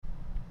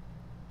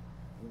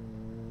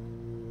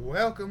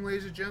Welcome,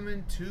 ladies and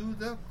gentlemen, to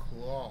the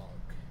CLOG,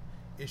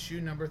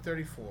 issue number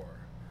 34,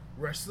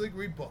 Wrestling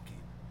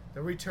Rebooking,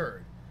 the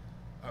return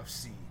of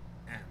CM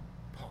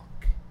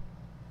Punk.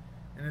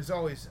 And as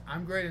always,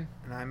 I'm Graydon.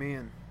 And I'm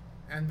Ian.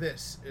 And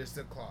this is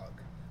the CLOG.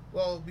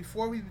 Well,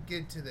 before we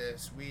get to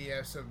this, we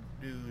have some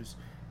news.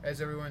 As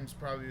everyone's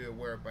probably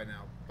aware by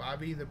now,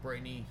 Bobby the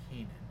Brainy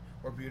Heenan,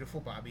 or Beautiful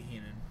Bobby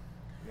Heenan,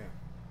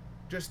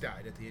 just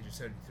died at the age of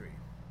 73.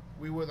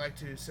 We would like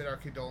to send our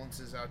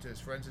condolences out to his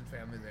friends and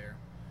family there.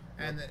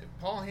 And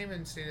Paul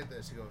Heyman stated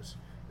this. He goes,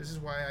 "This is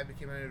why I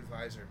became an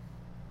advisor.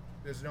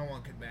 Because no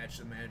one could match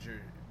the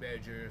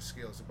managerial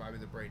skills of Bobby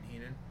the Brain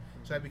Heenan.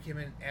 So I became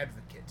an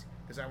advocate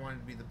because I wanted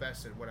to be the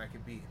best at what I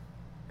could be.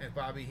 And if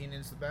Bobby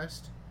Heenan's the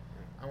best,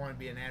 I want to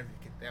be an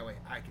advocate. That way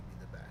I can be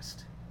the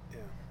best."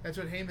 Yeah. That's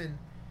what Heyman...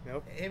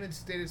 Yep. Heyman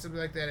stated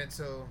something like that. And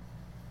so,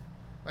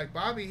 like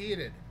Bobby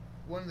Heenan,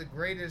 one of the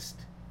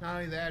greatest... Not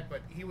only that,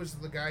 but he was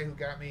the guy who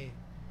got me...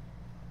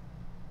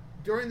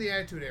 During the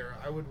Attitude Era,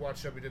 I would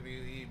watch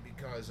WWE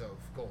because of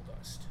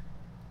Goldust.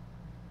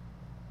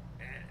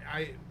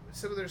 And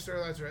some of their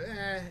storylines were,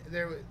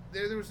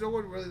 there was no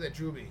one really that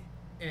drew me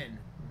in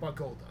but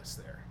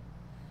Goldust there.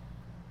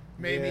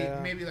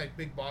 Maybe like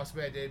Big Boss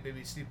Man did,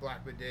 maybe Steve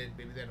Blackman did,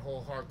 maybe that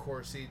whole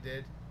hardcore scene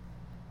did,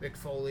 Mick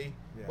Foley.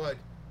 Yeah. But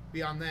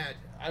beyond that,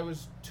 I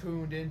was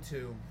tuned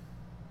into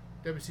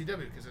WCW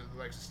because of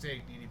like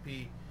Sting,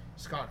 DDP,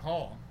 Scott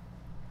Hall.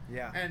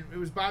 Yeah. And it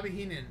was Bobby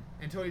Heenan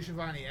and Tony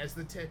Schiavone as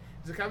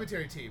the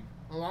commentary team,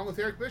 along with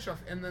Eric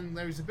Bischoff and then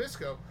Larry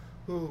Zbyszko,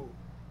 who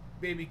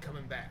made me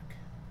coming back.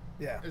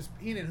 Yeah. It was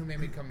Heenan who made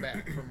me come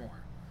back for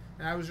more.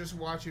 And I was just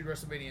watching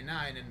WrestleMania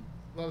 9 and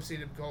love seeing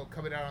him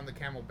coming out on the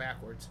camel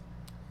backwards.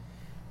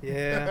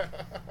 Yeah.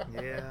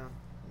 Yeah.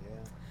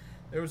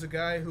 There was a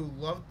guy who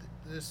loved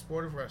the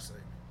sport of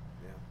wrestling.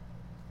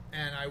 Yeah.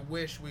 And I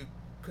wish we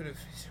could have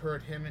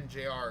heard him and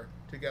JR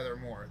together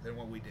more than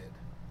what we did.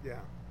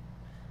 Yeah.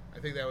 I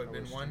think that would have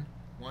been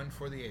one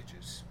for the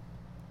ages.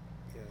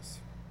 Yes.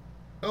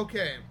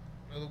 Okay,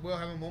 we'll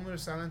have a moment of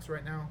silence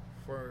right now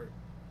for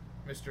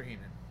Mr.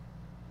 Heenan.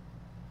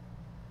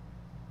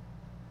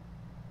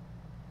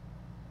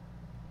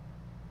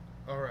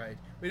 All right.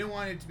 We didn't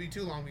want it to be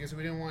too long because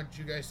we didn't want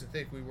you guys to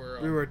think we were...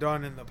 we were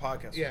done in the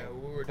podcast. Yeah,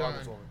 we were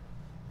done.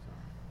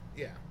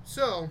 Yeah.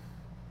 So,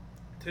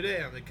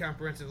 today on the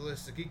comprehensive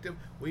list of geekdom,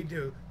 we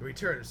do the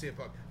return of CM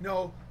Punk.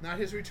 No, not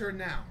his return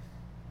now.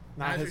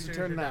 Not his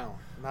return now.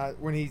 Not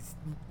when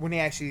he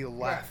actually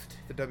left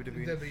the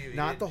WWE.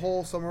 Not the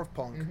whole summer of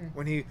Punk. Mm-hmm.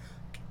 When he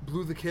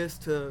blew the kiss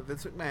to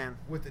Vince McMahon.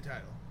 With the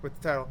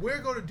title.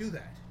 We're going to do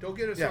that. Don't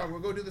get us wrong. We're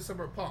going to do the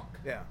summer of Punk.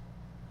 Yeah.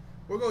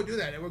 We're going to do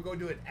that, and we're going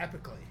to do it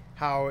epically.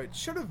 How it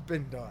should have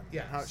been done.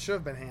 Yes. How it should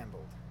have been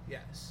handled.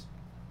 Yes.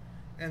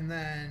 And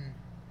then...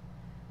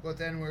 But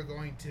then we're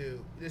going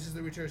to... This is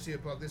the return of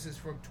CM Punk. This is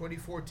from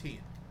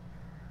 2014.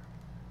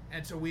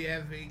 And so we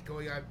have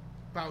going on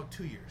about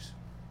 2 years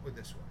with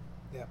this one.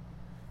 Yeah.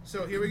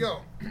 So here we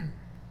go.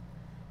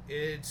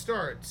 It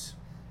starts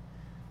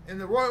in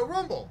the Royal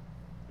Rumble,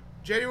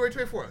 January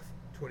 24th,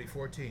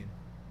 2014.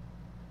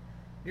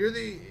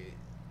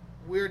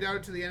 We're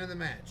down to the end of the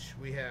match.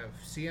 We have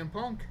CM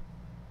Punk.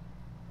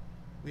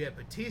 We have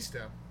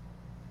Batista.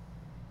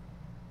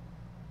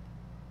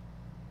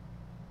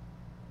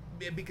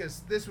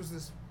 Because this was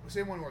the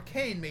same one where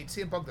Kane made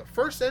CM Punk the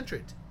first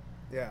entrant.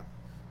 Yeah.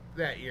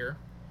 That year.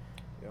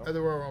 Yep. Of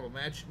the Royal Rumble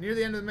match. Near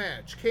the end of the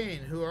match, Kane,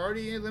 who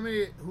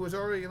was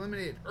already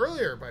eliminated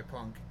earlier by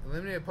Punk,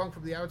 eliminated Punk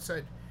from the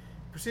outside,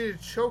 proceeded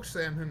to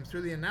chokeslam him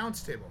through the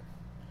announce table,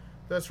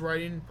 thus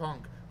writing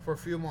Punk for a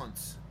few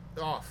months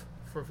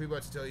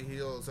until he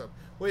heals up.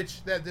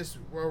 This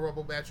Royal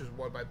Rumble match was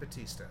won by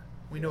Batista.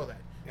 We know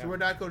that. Yeah. So we're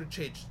not going to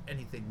change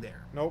anything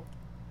there. Nope.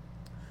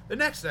 The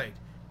next night,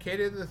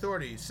 Kane and the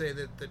authorities say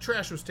that the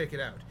trash was taken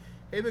out.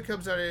 Heyman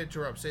comes out and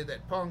interrupts, saying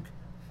that Punk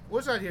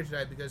was not here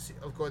tonight because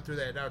of going through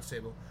that announce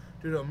table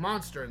due to a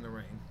monster in the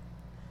ring.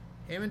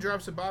 Heyman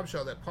drops a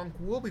bombshell that Punk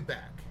will be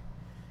back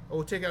and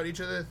will take out each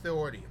of the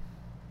authority.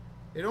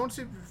 They don't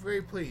seem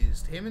very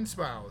pleased. Heyman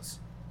smiles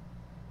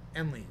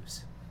and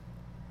leaves.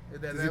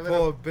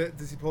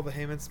 Does he pull the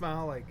Heyman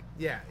smile? Like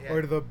yeah.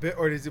 Or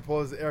does he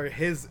pull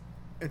his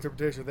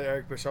interpretation of the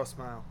Eric Bischoff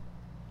smile?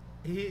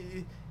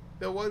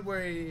 The one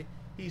where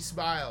he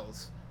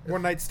smiles.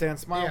 One night stand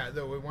smile? Yeah,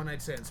 the one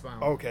night stand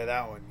smile. Okay,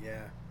 that one,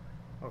 yeah.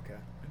 Okay.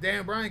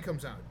 Daniel Bryan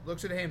comes out,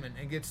 looks at Heyman,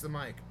 and gets the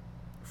mic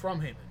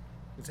from Heyman.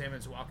 Because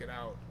Heyman's walking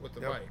out with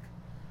the mic.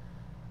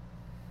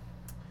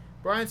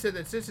 Bryan said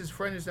that since his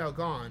friend is now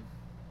gone,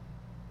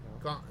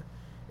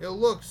 it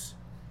looks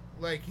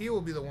like he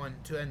will be the one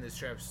to end this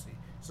travesty.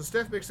 So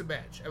Steph makes a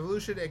match,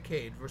 Evolution and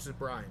Cade versus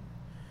Bryan.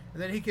 And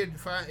then he can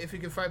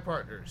find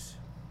partners.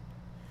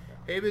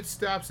 Yeah. Heyman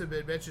stops him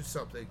and mentions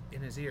something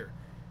in his ear.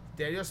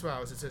 Daniel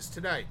smiles and says,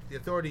 "Tonight, the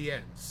authority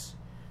ends."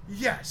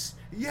 Yes!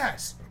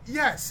 Yes!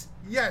 Yes!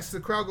 Yes!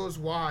 The crowd goes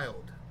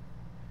wild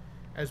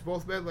as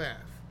both men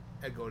laugh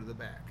and go to the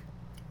back.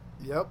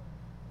 Yep.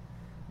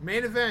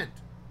 Main event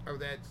of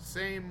that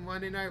same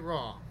Monday Night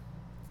Raw.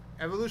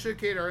 Evolution and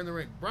Kane are in the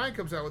ring. Bryan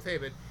comes out with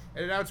Heyman.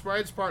 and announce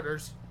Bryan's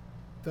partners,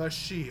 The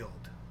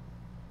Shield.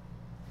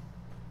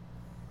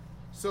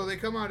 So they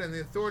come out, and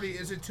the Authority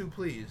isn't too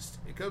pleased.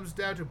 It comes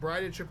down to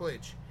Bryan and Triple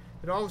H.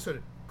 Then all of a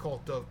sudden,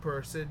 Cult of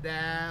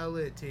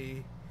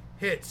Personality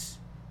hits.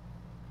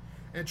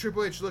 And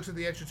Triple H looks at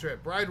the entrance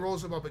ramp. Bryan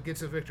rolls him up and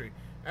gets a victory.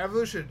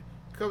 Evolution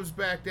comes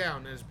back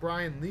down as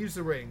Bryan leaves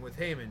the ring with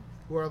Heyman,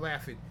 who are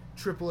laughing.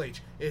 Triple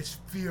H is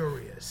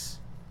furious.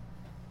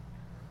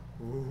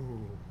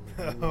 Ooh.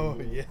 Oh,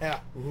 yeah.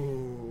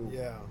 Ooh.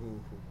 Yeah.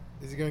 Ooh.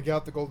 Is he going to get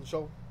out the golden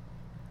shovel?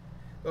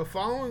 The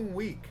following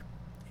week,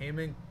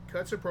 Heyman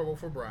cuts a promo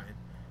for Bryan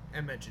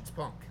and mentions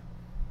Punk.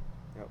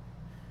 Yep.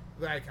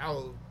 Like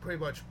how pretty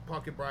much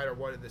Punk and Bryan are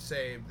one and the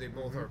same. They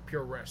both are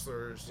pure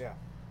wrestlers. Yeah.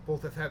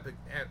 Both have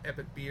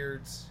epic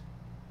beards.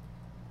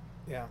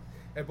 Yeah.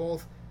 And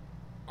both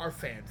are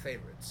fan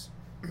favorites.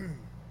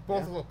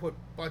 Both of them put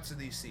butts in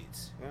these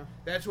seats. Yeah.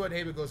 That's what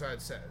Heyman goes on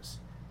and says.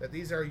 That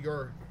these are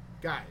your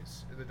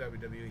guys in the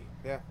WWE.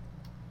 Yeah.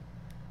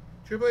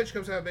 Triple H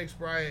comes out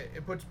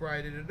and puts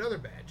Bryan in another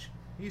match.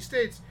 He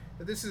states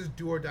that this is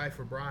do or die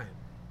for Bryan.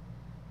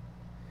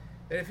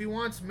 That if he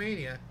wants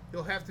Mania,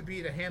 he'll have to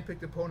beat a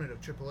hand-picked opponent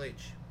of Triple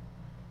H.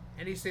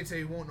 And he states that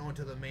he won't know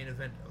until the main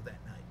event of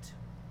that night.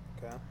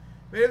 Okay.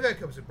 Main event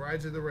comes and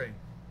Bryan's in the ring.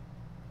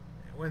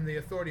 When the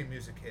Authority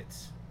music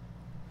hits.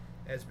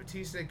 As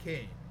Batista and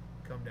Kane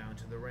come down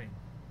to the ring.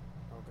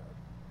 Oh, God.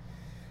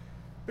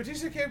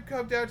 Batista and Kane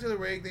come down to the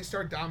ring. They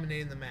start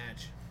dominating the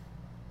match.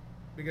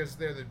 Because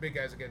they're the big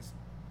guys against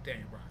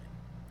Daniel Bryan.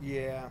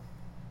 Yeah.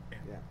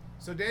 Yeah.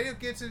 So Daniel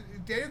gets in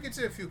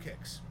a few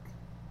kicks.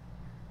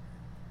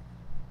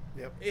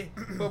 Yep.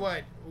 But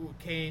what? Ooh,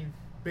 Kane,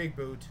 big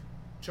boot,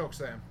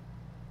 chokeslam.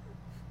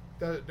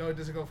 No, it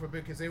doesn't go for a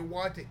bit because they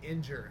want to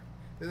injure.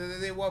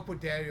 They want to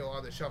put Daniel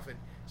on the shuffle,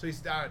 so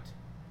he's not.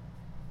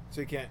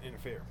 So he can't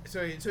interfere.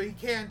 So he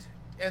can't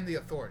end the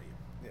Authority.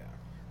 Yeah.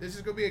 This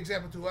is going to be an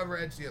example to whoever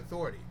ends the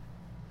Authority.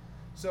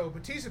 So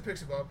Batista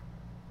picks him up,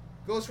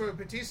 goes for a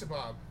Batista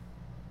bomb.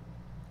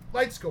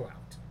 Lights go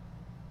out.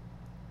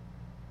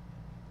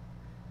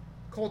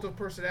 Cult of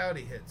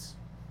Personality hits.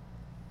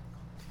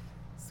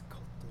 It's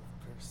Cult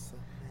of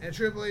Personality. And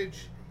Triple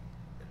H,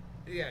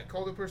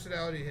 Cult of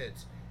Personality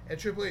hits. And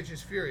Triple H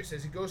is furious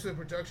as he goes to the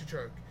production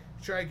truck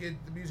to try and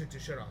get the music to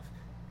shut off.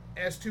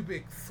 As two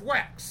big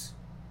thwacks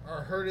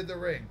are heard in the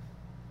ring.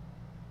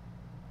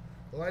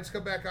 The lights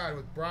come back on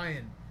with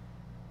Bryan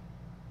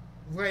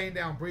laying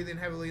down, breathing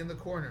heavily in the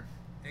corner.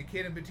 And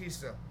Kane and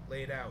Batista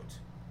laid out.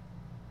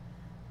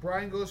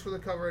 Bryan goes for the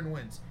cover and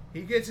wins.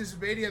 He gets his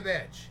Mania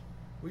match.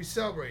 We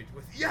celebrate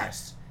with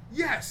yes,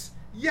 yes,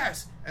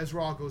 yes as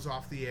Raw goes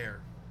off the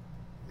air.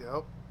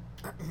 Yep.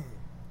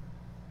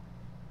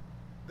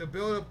 The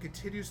build-up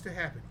continues to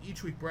happen.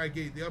 Each week, Bryan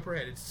getting the upper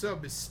hand in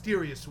some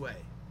mysterious way.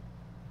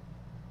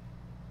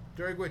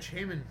 During which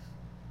Heyman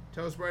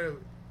tells Bryan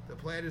the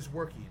plan is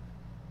working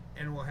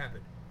and will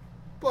happen.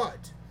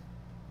 But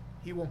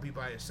he won't be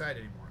by his side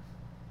anymore.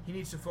 He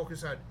needs to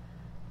focus on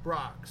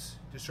Brock's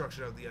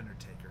destruction of The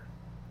Undertaker.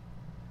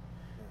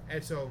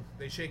 And so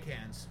they shake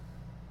hands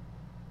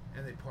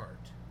and they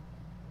part.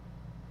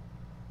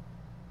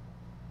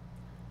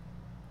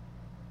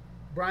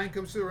 Bryan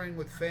comes to the ring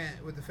with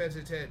the fans'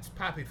 attendants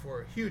popping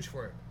for it, huge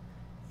for it.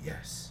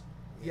 Yes,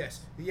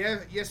 yes.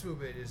 The yes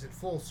movement is in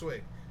full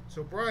swing.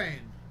 So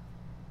Bryan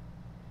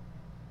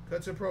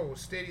cuts a promo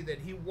stating that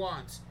he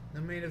wants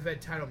the main event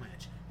title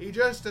match. He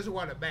just doesn't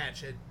want a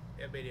match at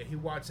Mania. He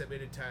wants that main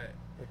title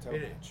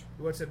match.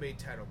 He wants that main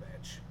title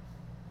match.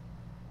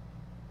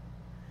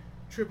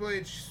 Triple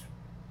H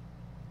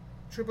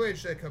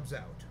then comes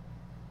out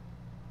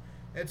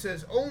and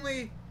says,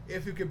 only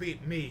if you can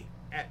beat me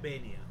at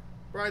Mania.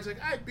 Bryan's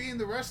like, I've beaten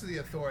the rest of the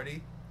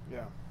Authority.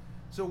 Yeah.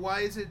 So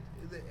why is it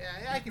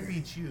I can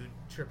beat you,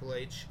 Triple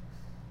H?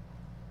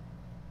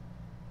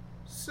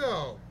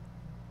 So,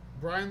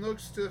 Bryan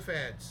looks to the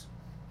fans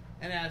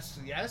and asks,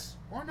 yes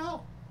or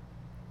no?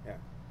 Yeah.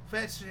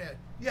 Fans say,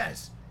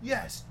 yes,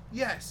 yes,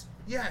 yes,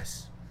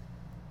 yes.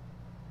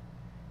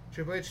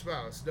 Triple H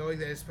smiles, knowing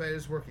that his plan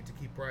is working to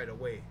keep Bryan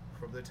away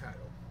from the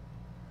title.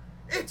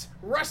 It's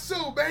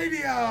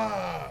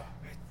WrestleMania!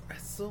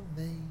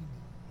 WrestleMania.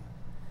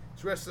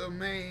 It's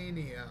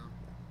WrestleMania.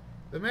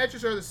 The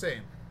matches are the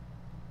same.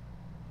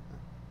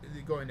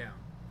 Going down.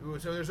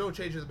 So there's no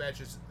change in the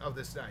matches of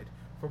this night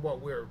from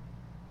what we're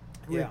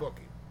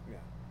rebooking. Yeah.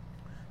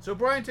 So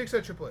Bryan takes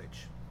on Triple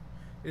H.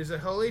 It is a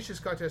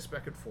hellacious contest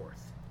back and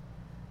forth.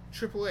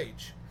 Triple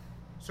H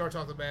starts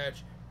off the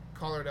match,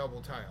 collar and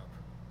elbow tie up.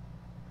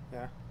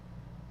 Yeah.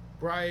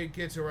 Bryan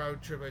gets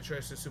around Triple H,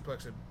 tries to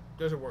suplex him.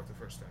 Doesn't work the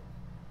first time.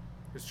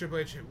 Because Triple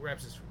H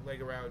wraps his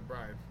leg around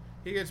Bryan.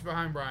 He gets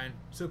behind Bryan,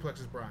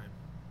 suplexes Bryan.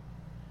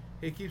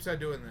 He keeps on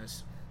doing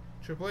this.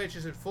 Triple H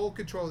is in full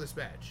control of this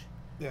match.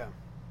 Yeah.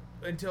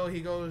 Until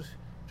he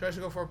tries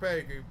to go for a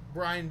pedigree.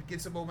 Bryan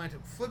gets the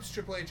momentum, flips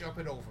Triple H up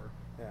and over.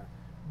 Yeah.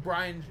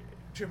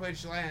 Triple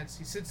H lands,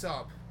 he sits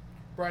up.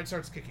 Bryan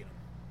starts kicking him.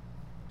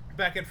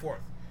 Back and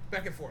forth.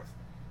 Back and forth.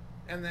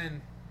 And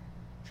then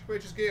Triple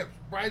H is getting up.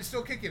 Bryan's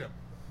still kicking him.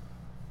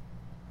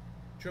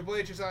 Triple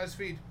H is on his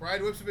feet.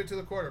 Bryan whips him into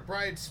the corner.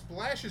 Bryan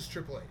splashes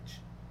Triple H.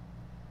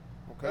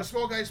 Okay. A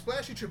small guy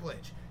splashing Triple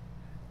H.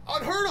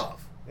 Unheard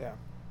of. Yeah.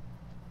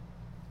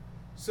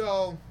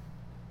 So,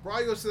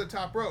 Bryan goes to the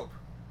top rope.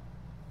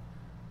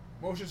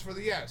 Motions for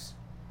the yes.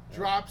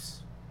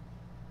 Drops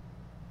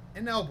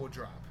an elbow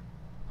drop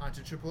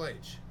onto Triple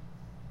H.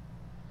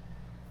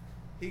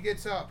 He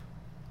gets up.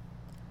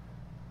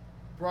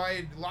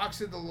 Bryan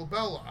locks in the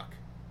label lock.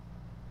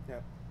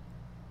 Yep.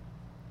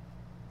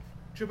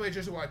 Triple H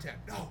doesn't want to tap.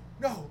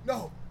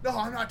 No,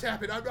 I'm not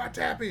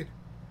tapping.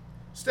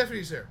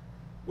 Stephanie's there.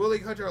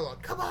 Willing Hunter along.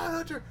 Come on,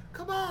 Hunter,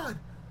 come on.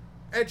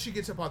 And she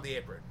gets up on the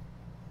apron.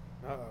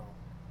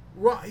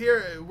 Uh-oh.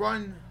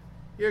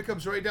 Here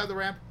comes right down the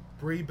ramp,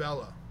 Brie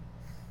Bella.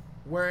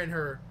 Wearing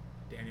her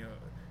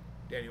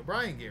Daniel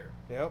Bryan gear.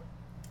 Yep.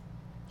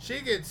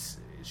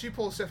 She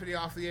pulls Stephanie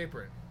off the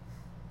apron.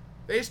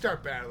 They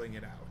start battling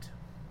it out.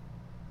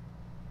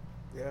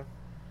 Yeah.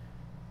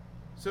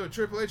 So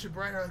Triple H and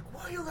Bryan are like,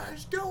 what are you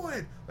guys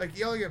doing? Like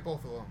yelling at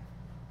both of them.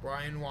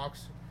 Bryan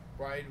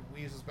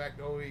weasels back,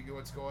 knowing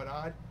what's going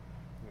on.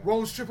 Yeah.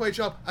 Rolls Triple H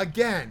up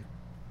again.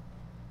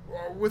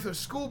 With a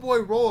schoolboy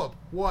roll up.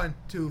 1,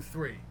 2,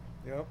 3.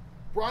 Yep.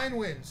 Bryan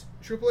wins.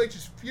 Triple H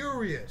is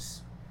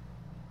furious.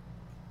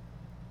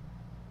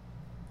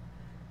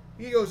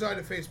 He goes on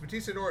to face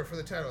Batista and Orton for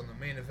the title in the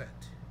main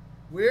event.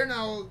 We're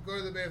now going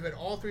to the main event.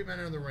 All three men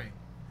are in the ring.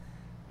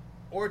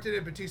 Orton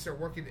and Batista are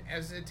working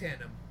as a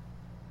tandem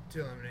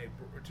to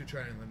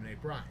try and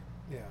eliminate Bryan.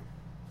 Yeah.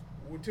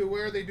 To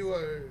where they do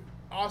a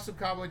awesome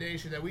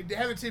combination that we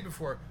haven't seen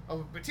before of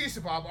a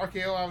Batista Bomb,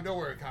 RKO out of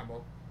nowhere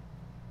combo.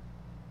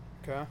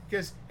 Okay.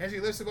 Because as he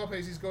lifts him up,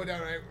 as he's going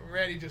down,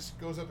 Randy just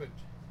goes up and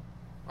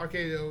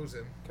RKOs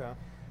him. Okay.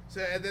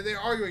 So and then they're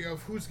arguing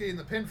of who's getting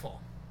the pinfall.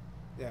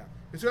 Yeah.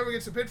 Because whoever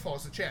gets the pinfall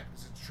is the champ.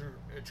 It's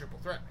a triple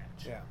threat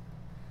match. Yeah.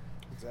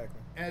 Exactly.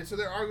 And so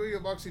they're arguing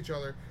amongst each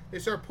other. They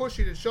start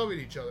pushing and shoving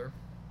each other.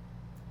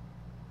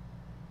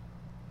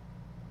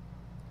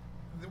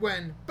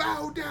 When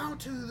bow down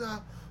to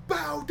the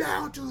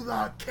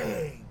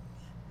king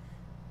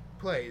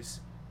plays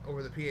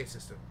over the PA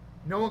system.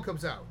 No one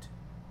comes out.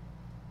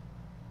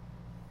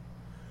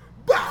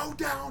 Bow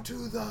down to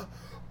the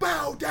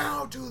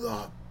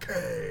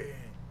king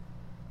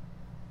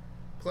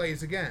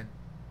plays again.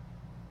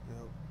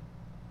 Yep.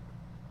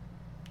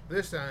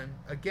 This time,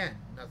 again,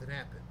 nothing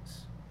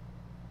happens.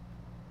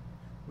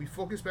 We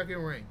focus back in the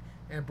ring,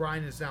 and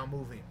Bryan is now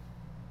moving.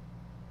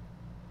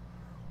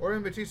 Orton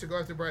and Batista go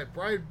after Bryan.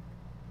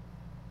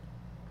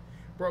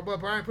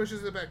 Bryan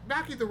pushes it back,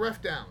 knocking the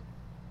ref down.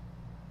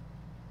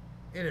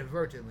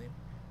 Inadvertently.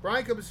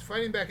 Bryan comes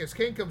fighting back as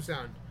Kane comes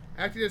down,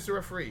 acting as the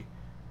referee,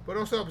 but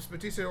also helps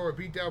Batista and Orton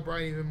beat down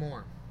Bryan even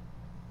more.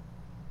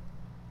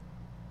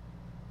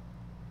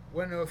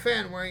 When a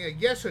fan wearing a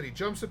Yes hoodie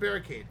jumps the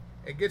barricade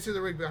and gets to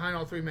the ring behind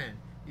all three men,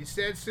 he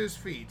stands to his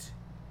feet,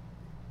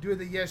 doing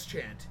the Yes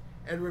chant,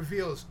 and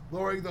reveals,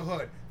 lowering the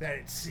hood, that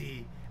it's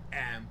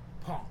CM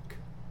Punk.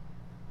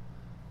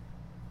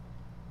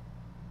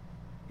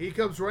 He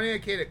comes running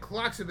at Kane and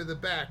clocks him in the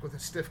back with a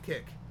stiff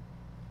kick.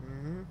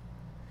 Mm-hmm.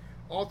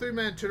 All three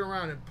men turn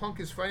around and Punk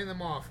is fighting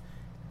them off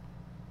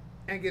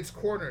and gets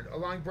cornered,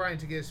 allowing Bryan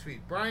to get his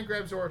feet. Bryan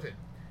grabs Orton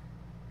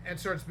and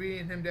starts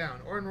beating him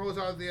down. Orton rolls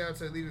out of the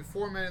outside, leaving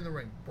four men in the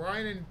ring.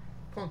 Bryan and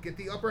Punk get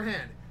the upper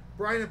hand.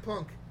 Bryan and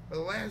Punk are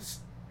the last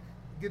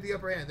get the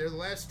upper hand. They're the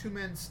last two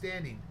men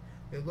standing.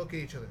 They look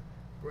at each other.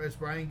 As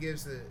Punk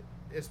gives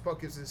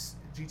this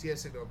GTS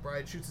signal,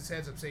 Bryan shoots his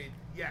hands up saying,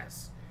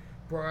 yes.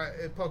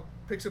 Punk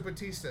picks up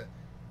Batista.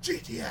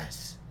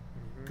 GTS!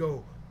 Mm-hmm.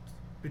 Go.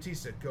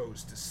 Batista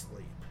goes to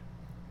sleep.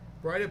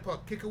 Bryan and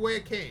Punk kick away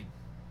at Kane.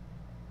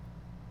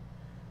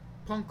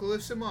 Punk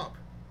lifts him up,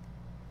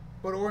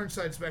 but Orton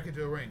slides back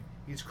into the ring.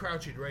 He's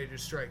crouching, ready to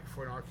strike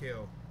for an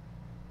RKO.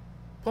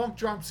 Punk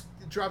drops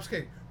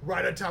Kane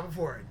right on top of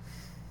Orton.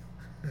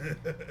 There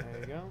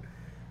you go.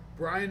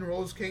 Bryan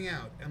rolls King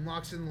out and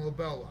locks in the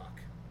label lock.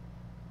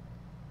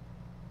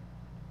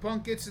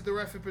 Punk gets to the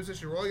ref in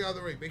position, rolling out of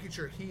the ring, making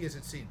sure he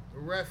isn't seen. The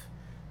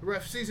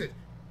ref sees it.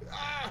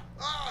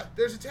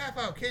 There's a tap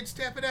out. Kane's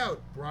tapping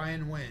out.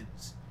 Bryan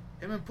wins.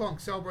 Him and Punk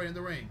celebrate in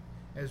the ring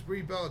as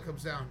Brie Bella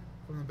comes down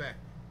from the back.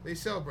 They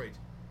celebrate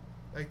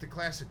like the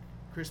classic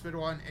Chris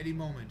Benoit and Eddie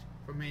moment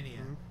from Mania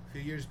a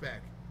few years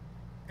back.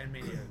 And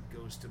Mania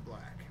goes to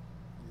black.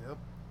 Yep.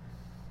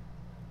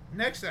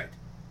 Next night,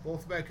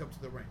 both men come to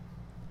the ring.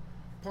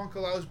 Punk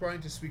allows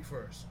Bryan to speak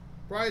first.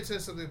 Bryan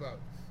says something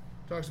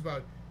talks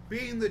about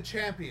being the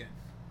champion.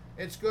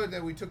 It's good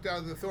that we took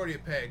down the Authority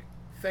of Peg.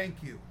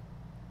 Thank you.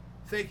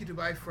 Thank you to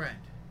my friend,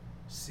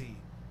 CM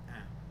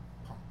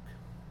Punk.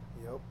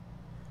 Yep.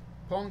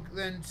 Punk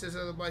then says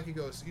on the mic, he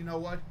goes, you know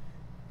what?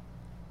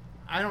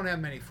 I don't have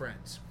many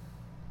friends.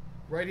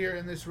 Right here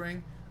in this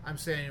ring, I'm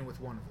standing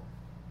with one of them.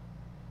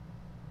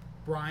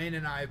 Bryan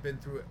and I have been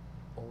through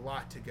a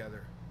lot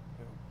together.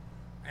 Yep.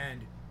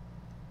 And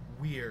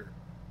we're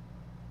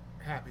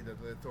happy that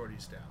the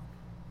Authority's down.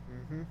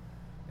 Mm-hmm.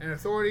 And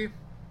Authority,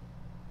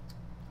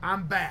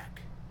 I'm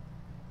back.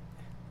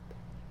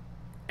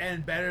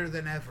 And better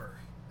than ever.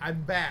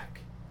 I'm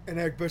back. And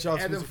Eric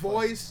Bischoff's and the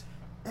voice.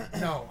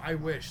 No, I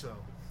wish though.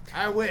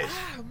 I wish.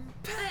 I'm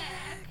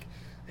back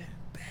and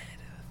better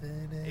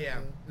than ever. Yeah,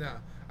 no,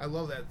 I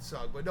love that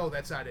song, but no,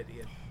 that's not it,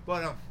 Ian.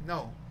 But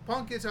no,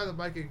 Punk gets out of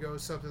the mic and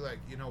goes something like,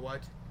 "You know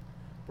what,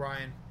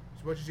 Brian?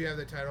 As much as you have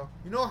the title,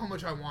 you know how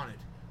much I want it.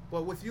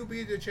 But with you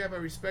being the champ, I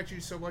respect you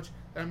so much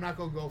that I'm not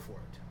gonna go for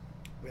it.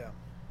 Yeah.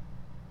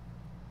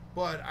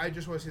 But I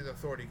just want to see the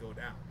Authority go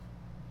down.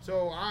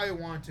 So I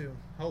want to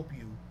help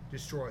you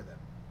destroy them."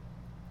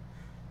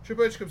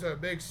 Triple H comes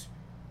out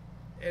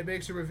and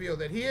makes a reveal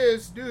that he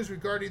has news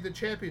regarding the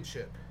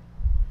championship.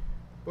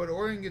 But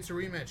Orton gets a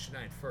rematch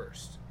tonight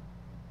first.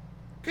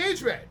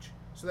 Cage match,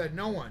 so that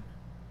no one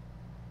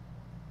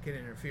can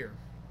interfere.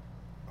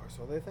 Or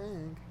so they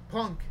think.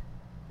 Punk.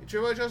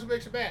 Triple H also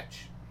makes a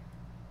match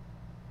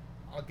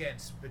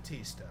against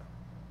Batista.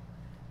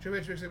 Triple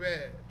H makes a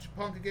match.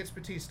 Punk against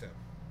Batista.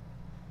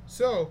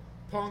 So,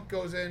 Punk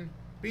goes in,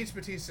 beats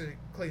Batista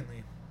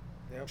cleanly.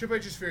 Yep. Triple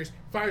H is furious,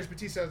 fires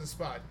Batista out of the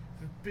spot.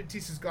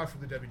 Batista's gone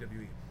from the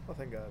WWE. Oh,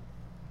 thank God.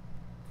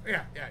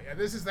 Yeah.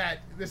 This is that.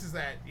 This is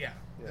that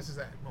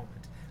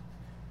moment.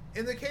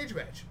 In the cage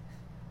match,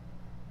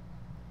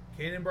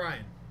 Kane and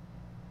Bryan.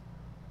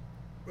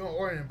 No,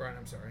 Orton and Bryan,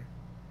 I'm sorry.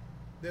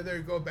 They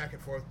go back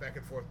and forth.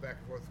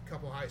 A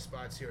couple high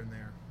spots here and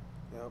there.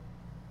 Yep.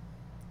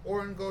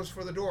 Orton goes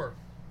for the door.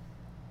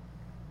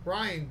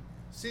 Bryan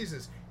sees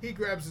this. He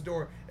grabs the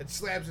door and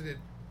slams it in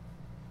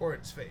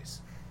Orton's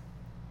face.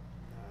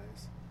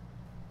 Nice.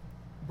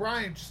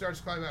 Bryan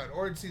starts climbing out.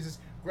 Orton sees this,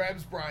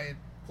 grabs Bryan,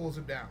 pulls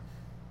him down.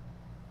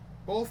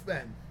 Both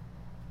men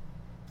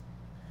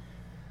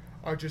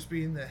are just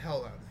beating the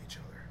hell out of each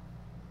other.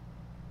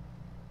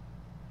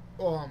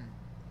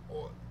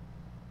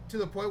 To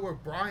the point where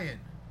Bryan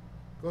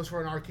goes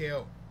for an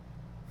RKO.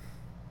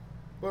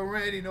 But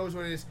Randy knows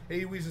what it is, and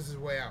he weasels his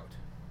way out.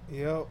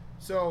 Yep.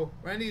 So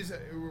Randy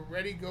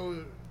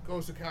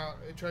goes to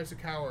tries to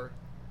cower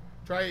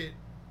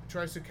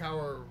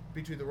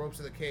between the ropes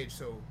of the cage,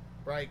 so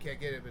Bryan can't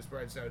get him as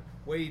Bryan's down,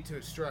 waiting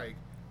to strike.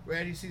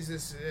 Randy sees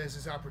this as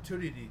his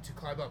opportunity to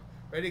climb up.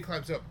 Randy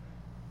climbs up.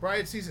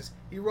 Bryan sees this.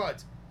 He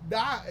runs.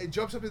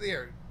 Jumps up in the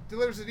air.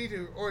 Delivers the knee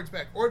to Orton's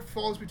back. Orton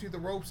falls between the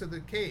ropes of the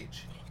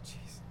cage. Oh,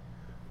 jeez.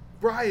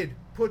 Bryan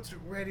puts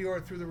Randy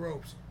Orton through the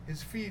ropes.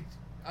 His feet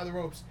on the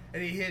ropes,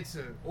 and he hits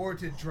an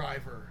Orton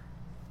driver.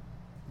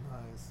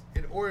 Nice.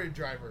 An Orton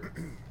driver.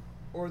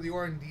 Or the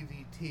Orton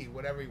DDT,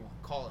 whatever you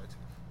want to call it.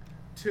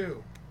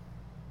 To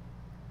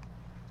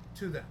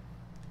them.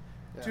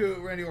 Yeah. To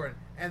Randy Orton.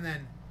 And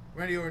then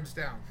Randy Orton's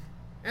down.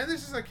 And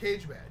this is a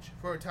cage match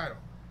for a title.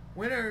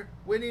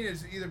 Winning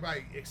is either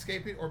by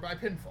escaping or by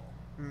pinfall.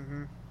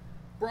 Mm-hmm.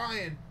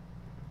 Bryan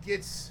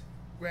gets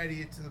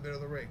Randy into the middle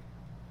of the ring.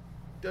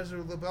 Does a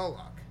label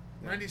lock.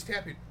 Yeah. Randy's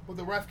tapping, but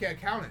the ref can't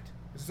count it.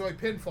 This is only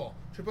pinfall.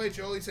 Triple H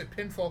only said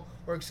pinfall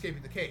or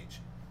escaping the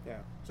cage. Yeah.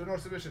 So no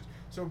submissions.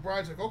 So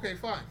Bryan's like, okay,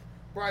 fine.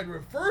 Bryan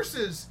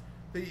reverses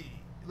the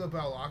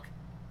label lock,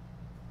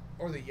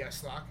 or the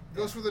yes lock,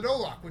 goes for the no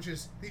lock, which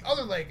is the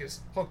other leg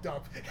is hooked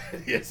up.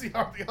 And he hits the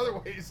arm the other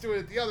way. He's doing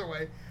it the other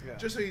way,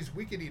 just so he's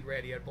weakening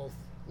Randy at both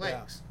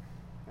legs.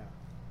 Yeah.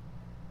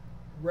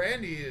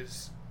 Randy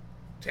is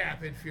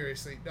tapping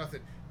furiously.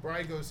 Nothing.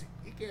 Bryan goes,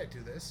 he can't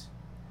do this.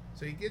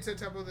 So he gets on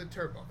top of the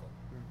turnbuckle.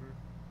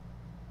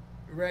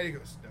 Mm-hmm. Randy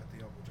goes, not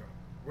the elbow drop.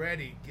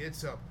 Randy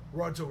gets up,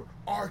 runs over,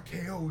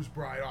 RKO's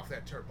Bryan off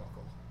that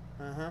turnbuckle.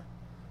 Uh-huh.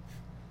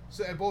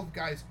 So and both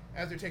guys,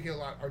 after taking a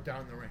lot, are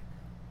down the ring.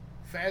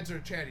 Fans are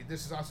chanting,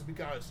 this is awesome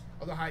because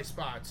of the high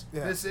spots.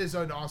 Yeah. This is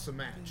an awesome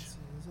match. This is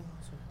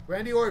awesome.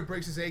 Randy Orton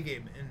breaks his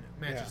A-game in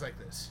matches like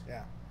this.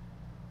 Yeah.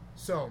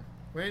 So,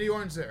 Randy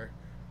Orton's there.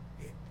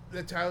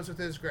 The title's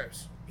within his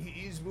grips.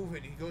 He's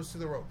moving. He goes to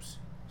the ropes.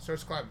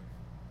 Starts climbing.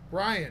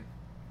 Bryan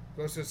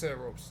goes to a set of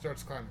ropes.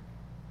 Starts climbing.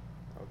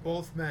 Okay.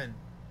 Both men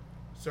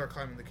start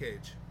climbing the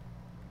cage.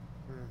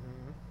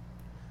 Mm-hmm.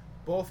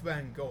 Both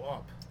men go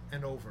up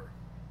and over.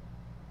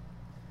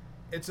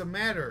 It's a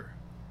matter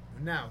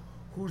now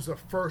who's the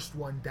first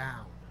one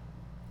down.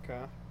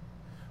 Okay.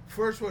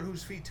 First one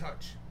whose feet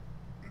touch.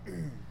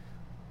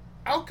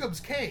 Out comes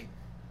Kane.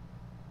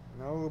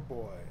 No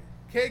boy.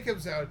 Kane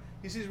comes out.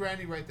 He sees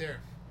Randy right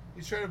there.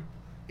 He's trying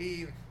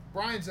to.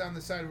 Bryan's on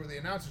the side where the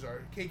announcers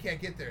are. Kane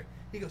can't get there.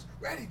 He goes,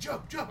 Randy,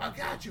 jump! I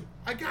got you!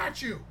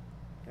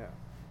 Yeah.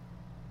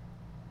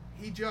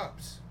 He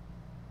jumps.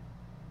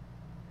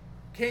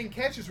 Kane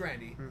catches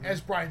Randy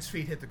as Bryan's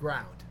feet hit the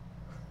ground.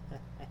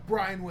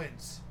 Bryan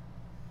wins.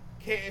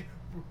 Kane,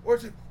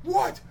 Orton's like,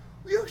 what?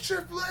 You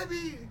should let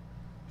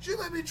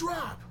me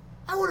drop.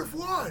 I would have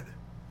won.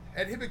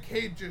 And him and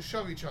Kane just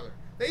shove each other.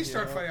 They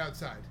start fighting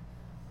outside.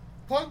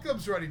 Punk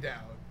comes running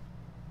down.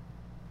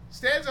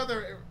 Stands on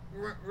the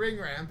ring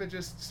ramp and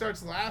just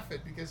starts laughing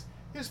because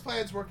his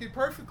plan's working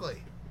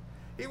perfectly.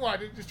 He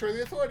wanted to destroy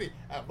the Authority.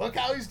 And look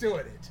how he's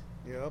doing it.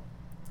 Yep.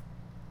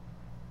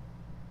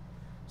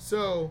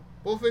 So,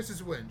 both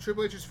faces win.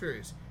 Triple H is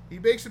furious. He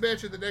makes a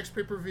match at the next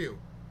pay-per-view.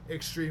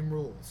 Extreme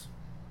Rules.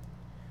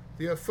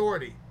 The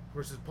Authority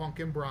versus Punk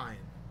and Bryan.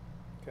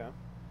 Okay.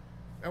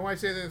 And when I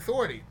say the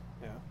Authority,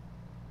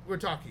 we're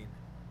talking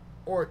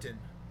Orton,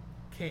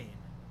 Kane,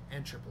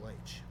 and Triple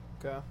H.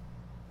 Okay.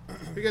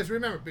 Because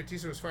remember,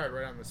 Batista was fired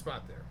right on the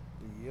spot there.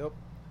 Yep.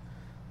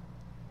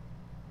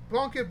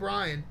 Punk and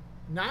Bryan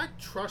not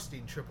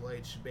trusting Triple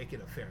H to make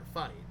it a fair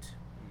fight,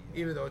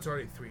 even though it's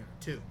already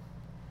 3-2.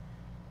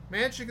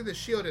 Managing the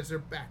Shield as their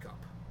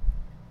backup.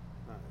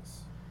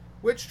 Nice.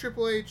 Which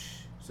Triple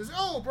H says,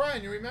 "Oh,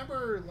 Bryan, you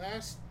remember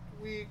last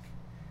week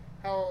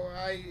how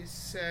I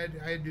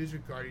said I had news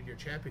regarding your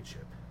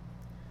championship?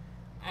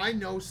 I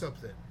know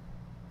something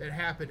that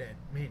happened at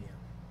Mania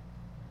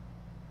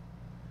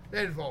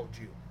that involved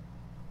you."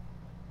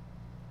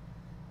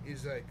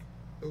 He's like,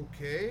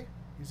 "Okay."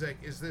 He's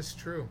like, "Is this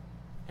true?"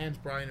 Hands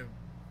Bryan a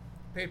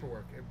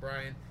paperwork. And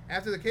Bryan,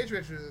 after the cage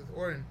match with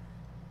Orton,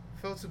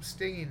 felt some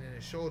stinging in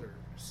his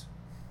shoulders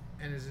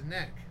and his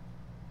neck.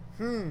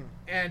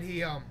 And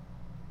he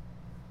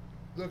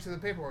looks at the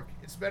paperwork.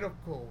 It's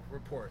medical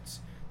reports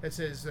that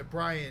says that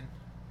Bryan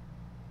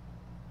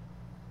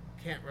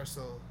can't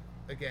wrestle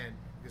again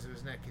because of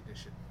his neck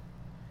condition.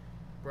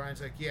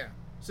 Bryan's like, "Yeah."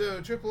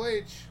 So Triple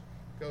H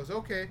goes,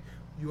 "Okay,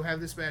 you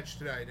have this match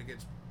tonight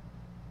against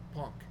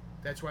Punk.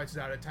 That's why it's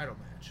not a title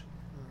match.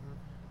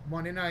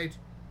 Monday night,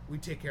 we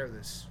take care of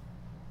this."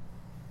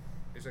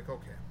 He's like,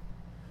 "Okay."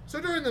 So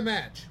during the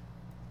match,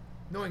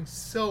 knowing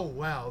so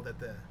well that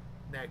the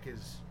neck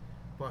is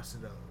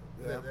busted up,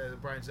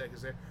 that Bryan's neck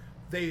is there,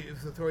 the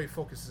authority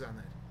focuses on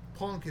that.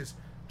 Punk is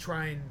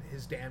trying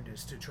his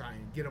damnedest to try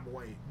and get him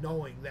away,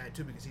 knowing that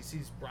too, because he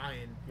sees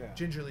Bryan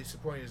gingerly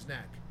supporting his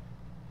neck.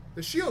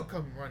 The Shield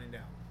come running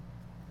down.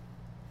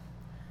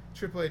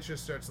 Triple H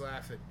just starts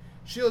laughing.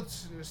 Shield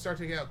start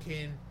taking out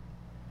Kane.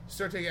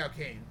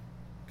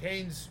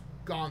 Kane's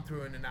gone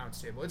through an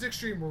announce table. It's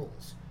Extreme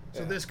Rules,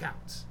 so this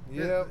counts.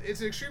 Yeah.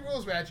 It's an Extreme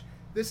Rules match.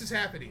 This is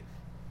happening.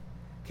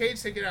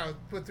 Kane's taken out,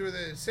 put through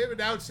the same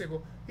announce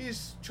table.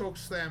 He's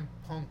chokeslam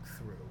Punk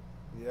through.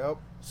 Yep.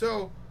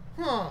 So,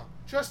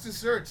 just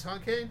desserts, huh,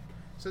 Kane?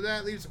 So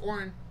that leaves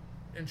Orton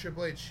and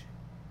Triple H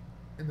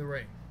in the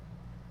ring.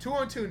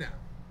 2-on-2 now.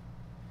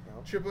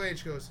 Yep. Triple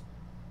H goes,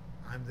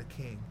 "I'm the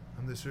king.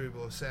 I'm the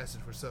cerebral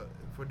assassin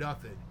for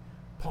nothing.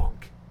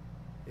 Punk."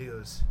 He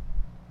goes,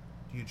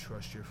 "Do you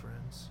trust your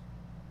friends?"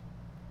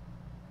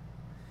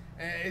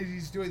 And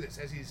he's doing this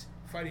as he's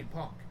fighting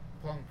Punk.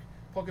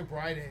 Punk and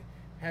Bryan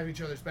have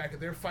each other's back,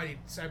 and they're fighting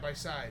side by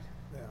side.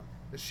 Yeah.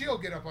 The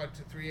Shield get up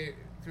onto three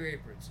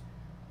aprons.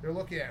 They're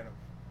looking at him.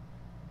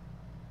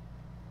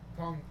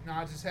 Punk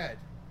nods his head.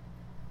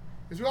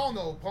 Because we all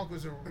know Punk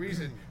was the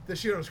reason the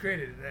Shield was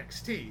created in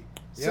NXT.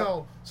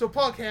 Yep. So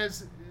Punk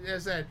has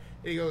that, and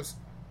he goes,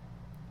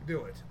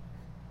 "Do it."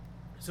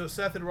 So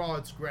Seth and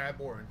Rollins grab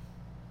Orton,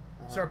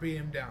 start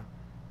beating him down.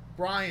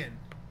 Bryan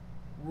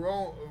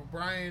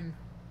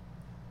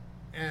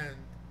and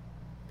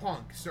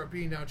Punk start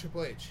beating down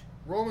Triple H.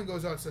 Roman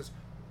goes out and says,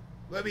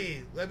 let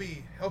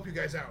me help you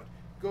guys out."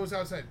 Goes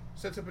outside,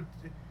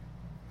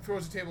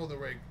 throws a table in the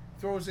ring,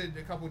 throws in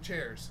a couple of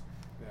chairs.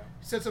 Yeah.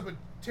 Sets up a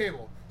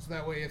table so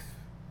that way if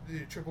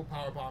the triple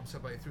power bomb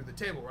somebody through the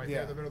table there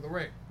in the middle of the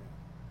ring. Yeah.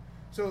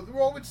 So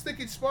Roman's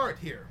thinking smart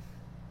here.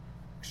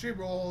 Extreme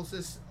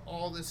Rules,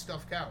 all this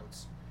stuff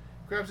counts.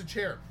 Grabs a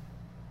chair.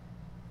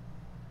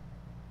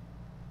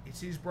 He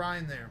sees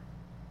Bryan there.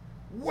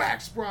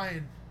 Whacks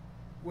Bryan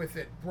with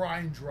it.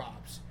 Bryan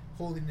drops,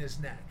 holding his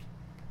neck.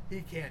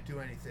 He can't do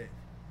anything.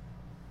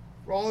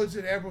 Rollins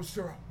and Ambrose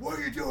stir. "What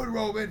are you doing,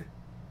 Roman?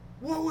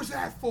 What was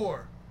that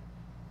for?"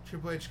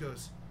 Triple H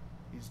goes,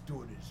 "He's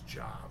doing his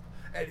job."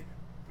 And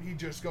he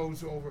just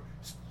goes over.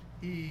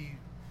 He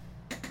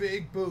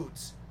big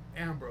boots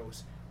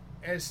Ambrose.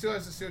 And it still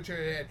has the steel chair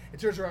in his head. It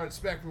turns around and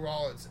smacks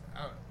Rollins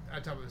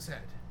on top of his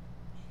head.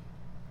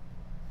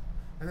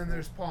 And then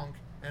there's Punk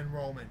and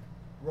Roman.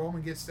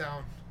 Roman gets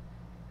down,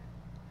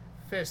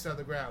 fist on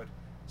the ground,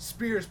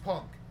 spears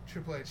Punk.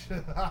 Triple H.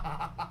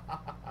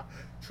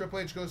 Triple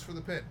H goes for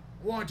the pin.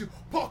 1, 2.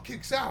 Punk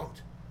kicks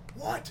out.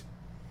 What?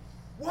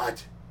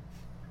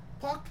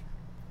 Punk?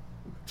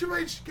 Triple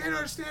H can't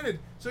understand it.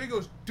 So he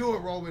goes, "Do it,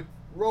 Roman."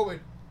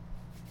 Roman,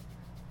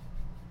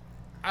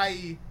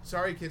 i.e.,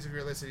 sorry kids if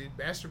you're listening,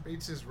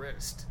 masturbates his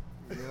wrist.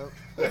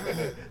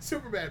 Yep.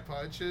 Superman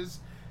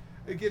punches.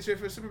 It gets ready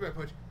for a Superman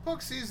punch.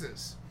 Punk sees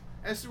this.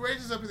 As he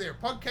raises up in the air,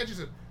 Punk catches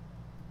him,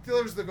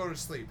 delivers the go to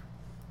sleep.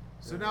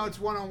 So now it's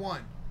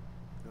 1-on-1.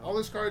 All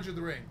this cards in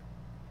the ring.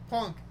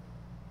 Punk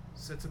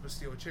sets up a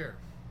steel chair.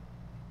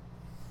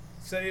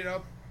 Setting it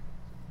up,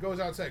 goes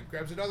outside,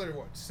 grabs another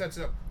one, sets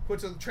it up,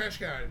 puts a trash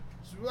can on it.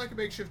 It's like a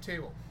makeshift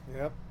table.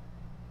 Yep.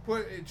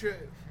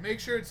 Make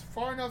sure it's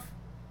far enough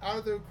out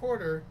of the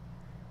corner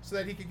so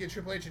that he can get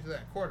Triple H into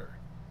that corner.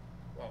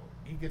 Well,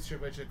 he gets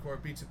Triple H in the corner,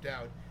 beats him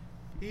down.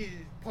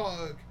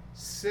 Punk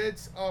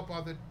sits up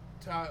on the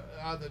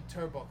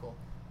turnbuckle,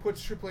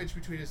 puts Triple H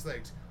between his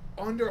legs,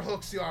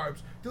 underhooks the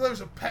arms,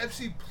 delivers a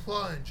Pepsi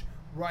plunge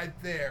right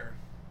there.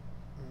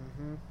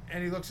 Mm-hmm.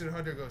 And he looks at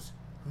Hunter and goes,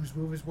 "Whose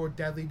move is more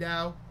deadly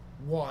now?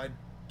 1,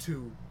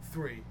 2,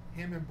 3.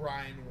 Him and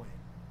Bryan win."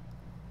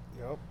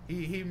 Yep.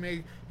 He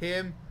made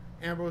him,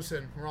 Ambrose,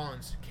 and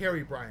Rollins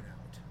carry Bryan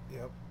out.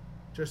 Yep.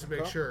 Just to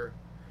make sure.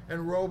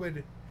 And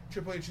Roman,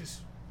 Triple H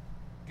just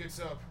gets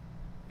up.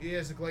 He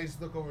has a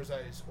glazed look over his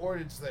eyes.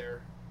 Orton's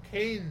there.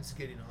 Kane's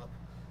getting up.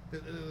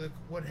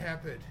 What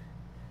happened?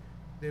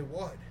 They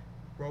what?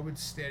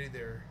 Roman's standing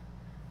there,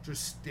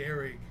 just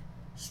staring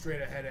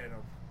straight ahead at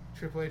him.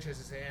 Triple H has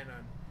his hand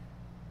on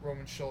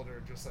Roman's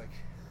shoulder, just like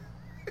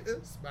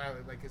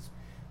smiling, like his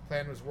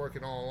plan was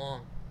working all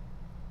along.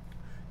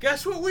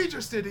 Guess what we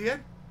just did,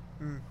 Ian?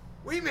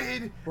 We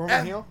made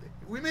Roman heel?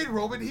 We made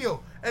Roman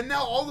heel, and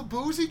now all the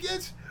boos he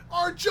gets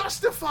are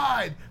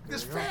justified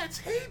because fans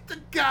hate the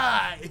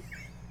guy.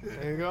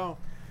 There you go.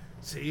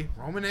 See,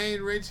 Roman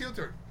Reigns heel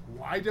turn.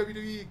 Why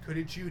WWE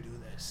couldn't you do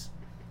this?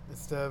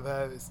 Instead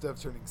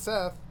of turning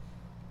Seth,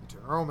 you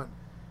turn Roman.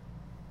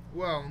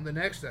 Well, the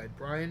next night,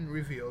 Bryan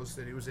reveals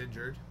that he was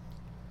injured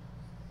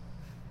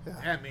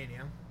at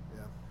Mania.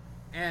 Yeah.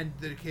 And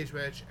the cage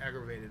match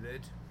aggravated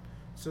it.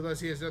 So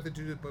thus he has nothing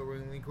to do but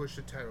relinquish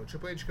the title.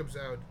 Triple H comes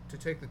out to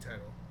take the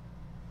title.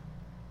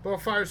 But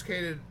fires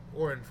Kane and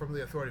Orton from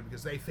the Authority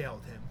because they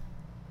failed him.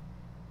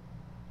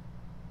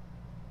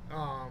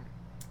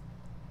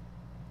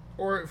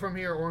 Or from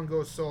here, Orton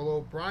goes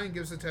solo. Bryan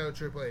gives the title to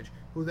Triple H,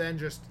 who then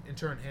just in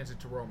turn hands it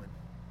to Roman.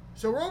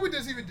 So Roman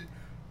doesn't even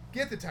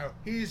get the title;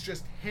 he's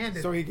just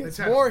handed. So he gets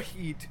the title. more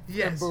heat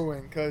from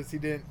booing because he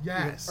didn't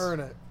even earn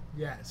it.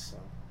 Yes.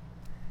 So.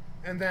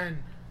 And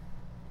then,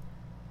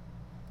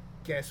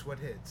 guess what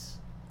hits?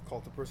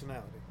 Cult of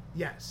personality.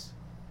 Yes.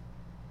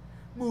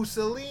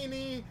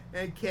 Mussolini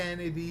and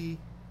Kennedy.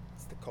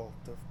 It's the cult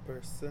of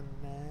personality.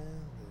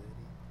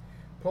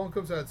 Punk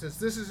comes out and says,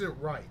 "This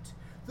isn't right.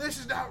 This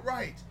is not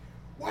right.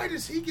 Why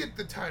does he get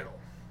the title?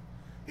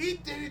 He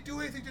didn't do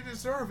anything to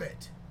deserve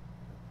it.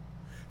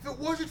 If it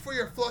wasn't for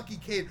your fluky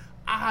Kane,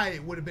 I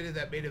would have been in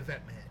that main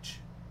event match."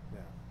 Yeah.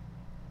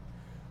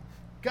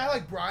 Guy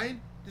like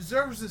Bryan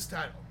deserves this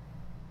title.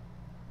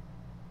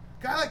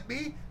 Guy like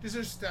me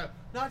deserves this title.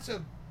 Not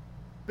some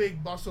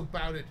big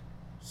muscle-bounded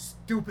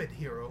stupid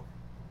hero.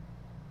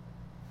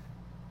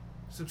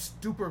 Some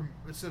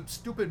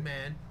stupid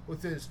man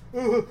with his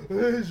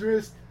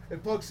wrist.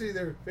 And Punk sitting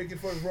there making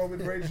fun of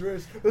Roman Reigns'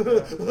 wrist and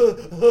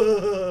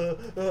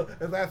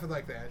laughing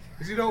like that.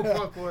 Because you know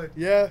Punk would.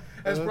 Yeah.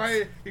 As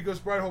Bryan, he goes,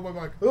 Bryan home, I'm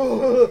like,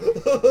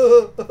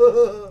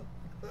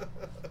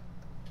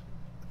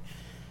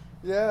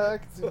 yeah, I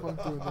can see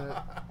Punk doing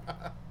that.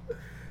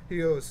 He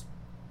goes,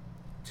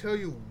 "Tell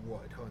you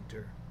what,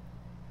 Hunter,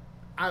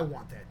 I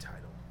want that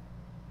title.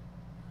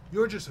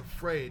 You're just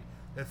afraid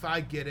that if I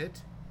get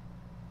it,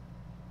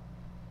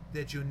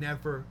 that you'll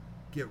never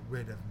get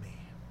rid of me.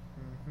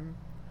 Mm-hmm.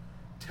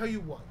 Tell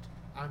you what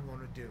I'm going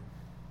to do.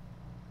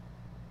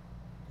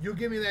 You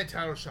give me that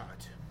title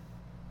shot,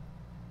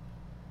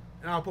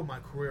 and I'll put my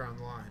career on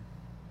the line.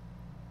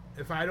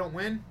 If I don't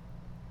win,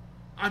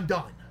 I'm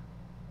done.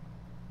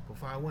 But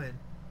if I win,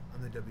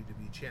 I'm the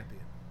WWE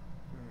champion."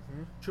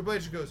 Mm-hmm. Triple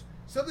H goes,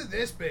 "Something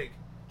this big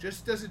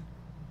just doesn't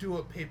do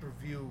a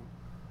pay-per-view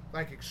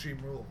like Extreme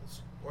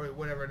Rules or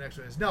whatever next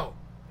one is. No,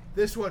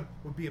 this one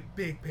would be a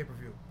big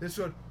pay-per-view. This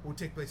one will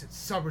take place at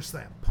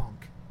SummerSlam,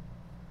 Punk.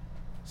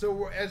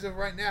 So as of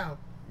right now,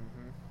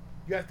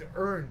 you have to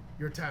earn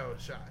your title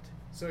shot."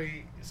 So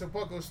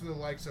Punk goes through the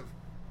likes of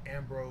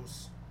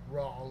Ambrose,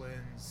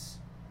 Rollins,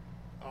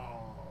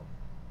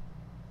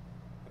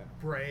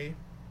 Bray,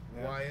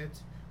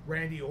 Wyatt,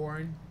 Randy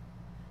Orton,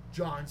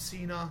 John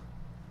Cena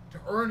to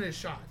earn his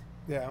shot.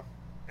 Yeah.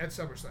 At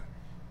SummerSlam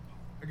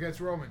against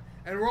Roman.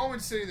 And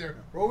Roman's sitting there.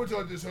 Roman's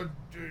on this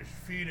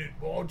undefeated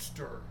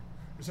monster.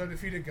 This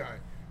undefeated guy.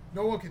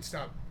 No one can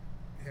stop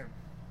him.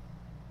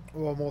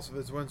 Well, most of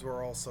his wins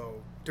were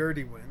also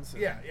dirty wins.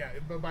 Yeah,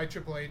 but by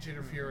Triple H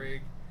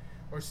interfering,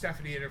 or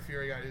Stephanie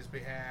interfering on his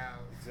behalf.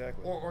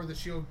 Exactly. Or the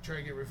Shield trying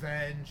to get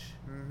revenge.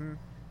 Mm-hmm.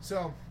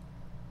 So,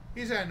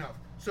 he's had enough.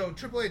 So,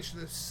 Triple H,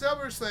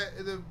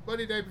 the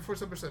Monday night before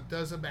SummerSlam,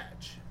 does a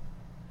match.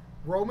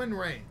 Roman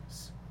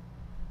Reigns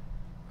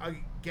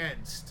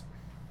against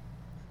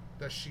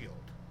the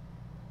Shield.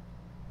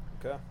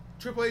 Okay.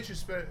 Triple H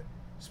is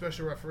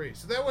special referee.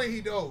 So that way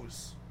he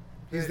knows.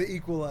 He's the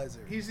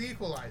equalizer. He's the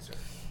equalizer.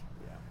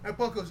 Yeah. And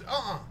Punk goes,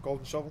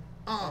 Golden shovel?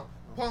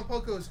 Punk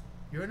goes,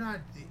 you're not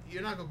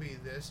going to be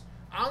this.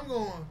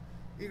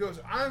 He goes,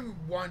 I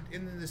want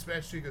in this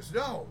match too. He goes,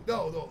 no,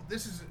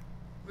 this is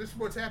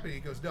what's happening. He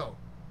goes, no,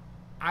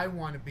 I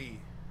want to be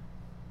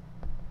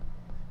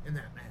in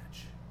that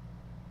match.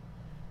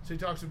 So he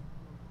talks to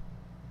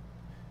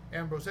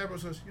Ambrose.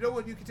 Ambrose goes, you know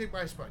what, you can take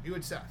my spot. You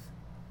and Seth.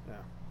 Yeah.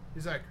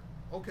 He's like,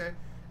 okay.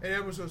 And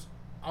Ambrose goes,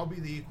 I'll be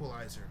the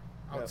equalizer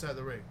outside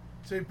the ring.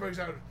 So he brings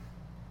out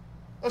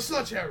a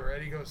sledgehammer,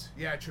 and he goes,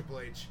 yeah, Triple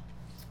H,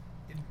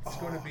 it's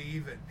going to be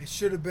even. It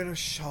should have been a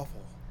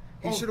shovel.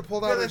 He should have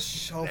pulled out a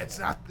shovel.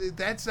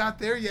 That's not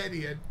there yet,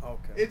 Ian.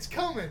 Okay. It's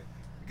coming.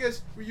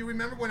 Because you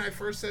remember when I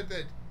first said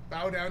that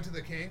bow down to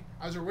the king?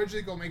 I was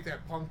originally going to make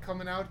that Punk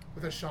coming out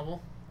with a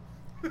shovel.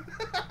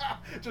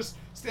 Just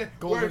stand.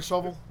 Golden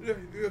shovel?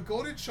 A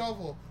golden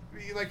shovel.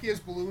 Like he has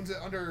balloons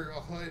under a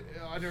hood,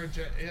 under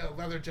a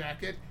leather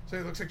jacket, so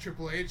he looks like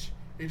Triple H.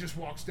 He just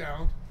walks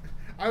down.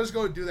 I was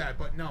going to do that,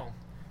 but no.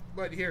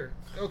 But here,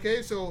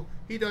 okay, so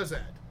he does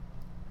that.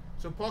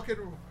 So Punk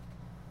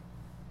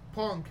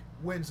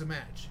wins the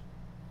match.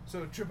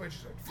 So Triple H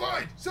is like,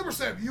 fine,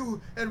 SummerSlam,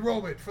 you and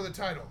Roman for the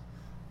title.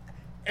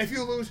 If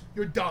you lose,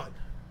 you're done.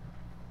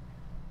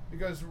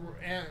 Because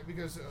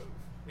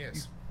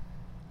yes.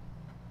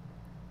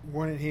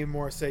 Wouldn't he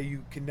more say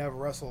you can never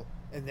wrestle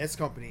in this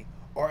company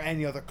or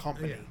any other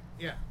company?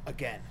 Yeah.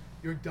 Again.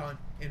 You're done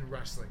in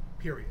wrestling,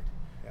 period.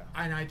 Yeah.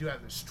 And I do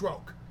have the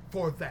stroke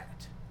for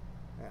that.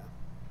 Yeah.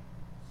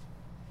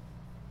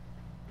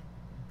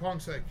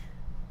 Punk's like,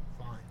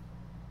 fine.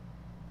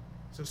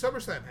 So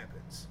SummerSlam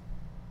happens.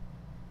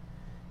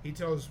 He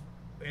tells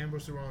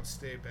Ambrose to run,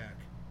 stay back.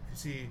 If you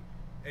see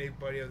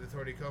anybody of the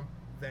authority come,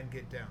 then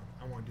get down.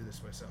 I want to do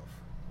this myself.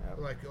 Yep.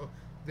 Like,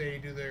 they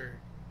do their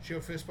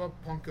shield fist bump.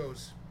 Punk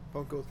goes.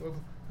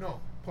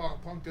 No,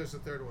 Punk does the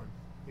third one.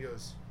 He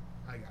goes,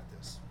 I got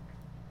this.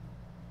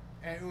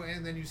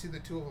 And then you see the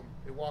two of them.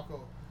 They walk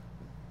over.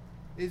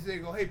 They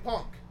go, hey,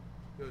 Punk.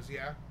 He goes,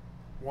 yeah.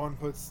 One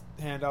puts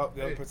hand out,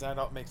 the other puts hand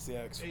out, makes the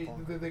X for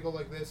Punk. Then they go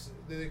like this.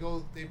 They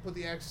put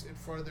the X in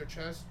front of their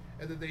chest,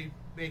 and then they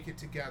make it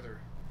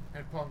together.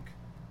 And Punk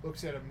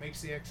looks at him,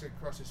 makes the X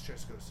across his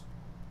chest, goes,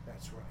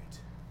 that's right.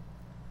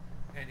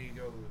 And he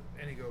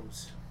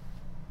goes.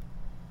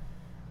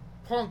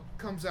 Punk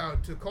comes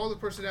out to call the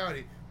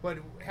personality, but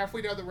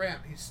halfway down the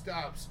ramp, he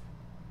stops.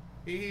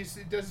 He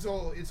does his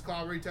whole it's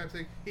clobbery type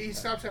thing. He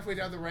stops halfway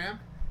down the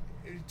ramp,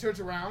 he turns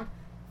around,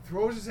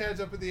 throws his hands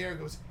up in the air, and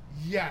goes,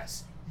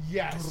 yes.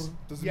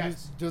 Does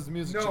the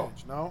music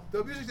change? No?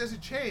 The music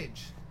doesn't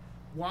change.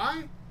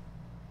 Why?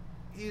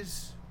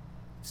 He's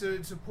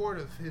in support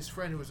of his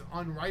friend who was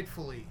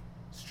unrightfully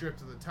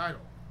stripped of the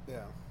title.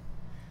 Yeah.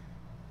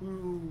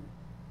 Who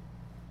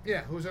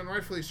was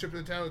unrightfully stripped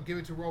of the title, give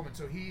it to Roman.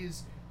 So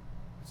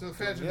the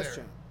fans are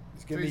there.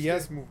 He's getting the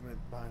yes movement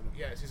behind him.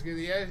 Yes, he's getting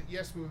the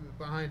yes movement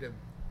behind him.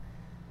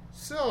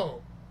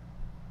 So,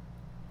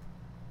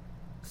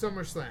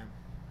 SummerSlam.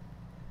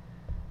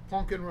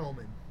 Punk and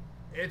Roman.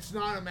 It's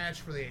not a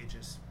match for the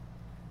ages.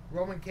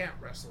 Roman can't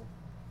wrestle.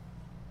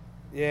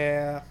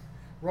 Yeah.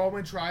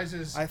 Roman tries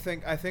his... I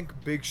think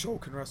Big Show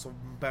can wrestle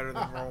better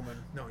than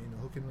Roman. No, you know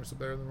who can wrestle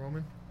better than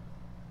Roman?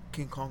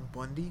 King Kong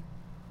Bundy?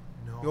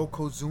 No.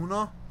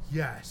 Yokozuna?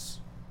 Yes.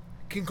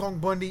 King Kong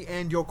Bundy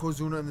and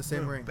Yokozuna in the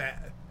same ring.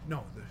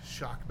 No, the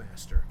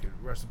Shockmaster can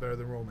wrestle better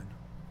than Roman.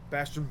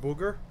 Bastion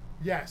Booger?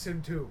 Yes,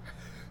 him too.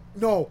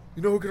 No,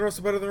 you know who can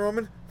wrestle better than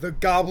Roman? The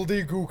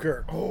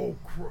Gobbledygooker. Oh,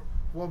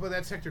 well, but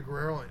that's Hector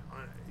Guerrero.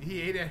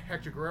 He ate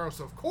Hector Guerrero,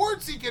 so of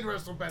course he can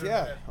wrestle better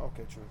than him. Yeah,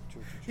 okay, true.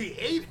 He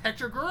ate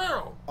Hector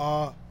Guerrero.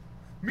 No.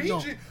 Mean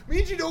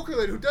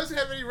Okerlund, who doesn't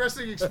have any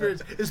wrestling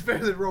experience, is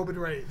better than Roman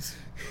Reigns.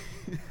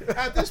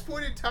 At this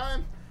point in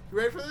time, you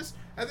ready for this?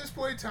 At this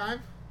point in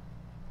time,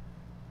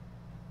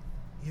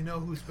 you know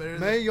who's better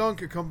than... Mae Young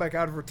could come back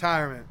out of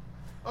retirement.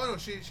 Oh, no,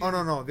 she... Oh,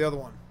 no, the other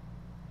one.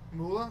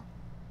 Moolah?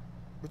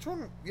 Which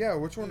one? Yeah,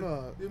 which one?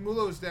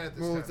 Moolah was dead at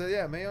this time.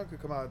 Yeah, Mae Young could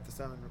come out at this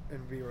time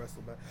and be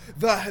wrestled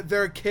better.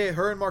 Their kid,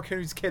 her and Mark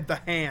Henry's kid, the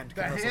Hand.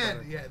 The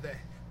Hand, yeah.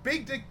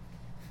 Big Dick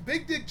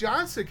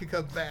Johnson could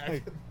come back.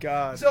 My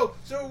God. So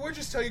we're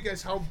just telling you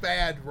guys how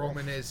bad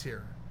Roman is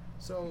here.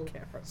 So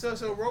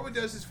Roman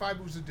does his 5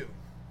 moves of doom.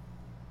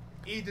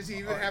 Does he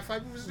even have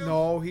 5 moves of doom?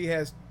 No, he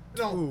has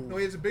 2. No,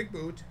 he has a big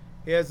boot.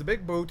 He has a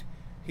big boot.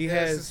 He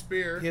has the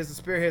spear. He has the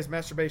spear. He has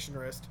masturbation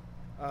wrist.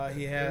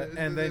 He has,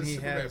 and then he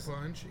has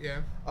punch.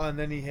 Yeah. And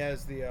then he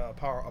has the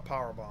power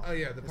bomb. Oh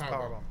yeah, the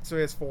power bomb. So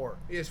he has 4.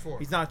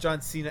 He's not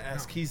John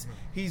Cena-esque. No,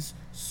 he's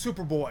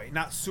Superboy,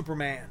 not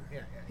Superman.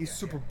 Yeah. He's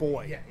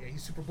Superboy. Yeah,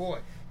 he's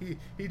Superboy. He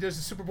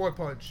does the Superboy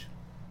punch.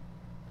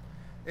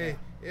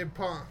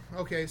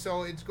 Okay,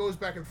 so it goes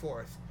back and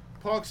forth.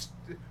 Punk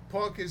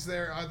is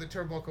there on the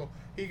turnbuckle.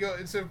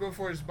 Instead of going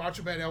for his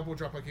Macho Man elbow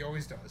drop like he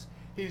always does,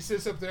 he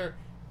sits up there,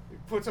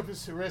 puts up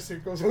his wrist,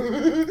 and goes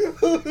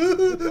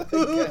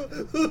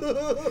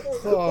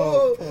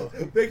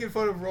making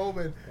fun of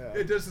Roman. Yeah.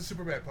 It does the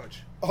Superman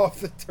punch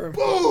off the turnbuckle.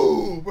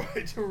 Boom!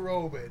 Right to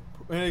Roman.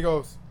 And he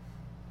goes,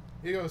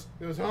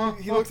 huh?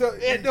 He looks at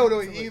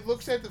he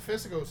looks at the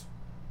fist and goes,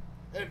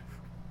 and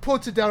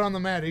puts it down on the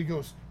mat.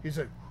 He's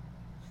like,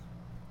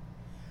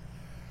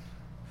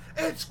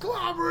 it's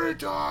clobbery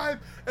time!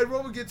 And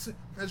Roman gets a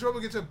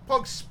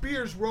Punk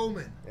spears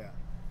Roman. Yeah.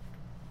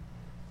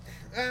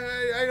 And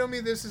I don't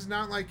mean this is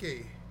not like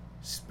a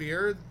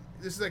spear.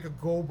 This is like a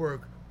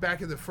Goldberg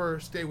back in the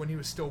first day when he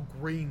was still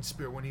green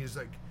spear, when he was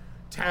like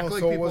tackling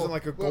people. So it wasn't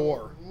like a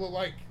gore.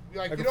 Like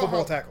a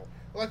football tackle.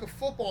 Like a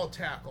football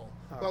tackle.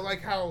 Oh. But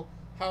like how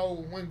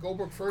when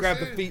Goldberg first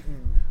grabbed the feet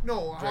and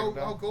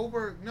how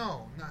Goldberg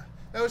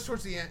that was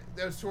towards the end.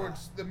 That was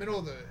towards the middle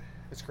of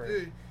his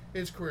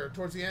career,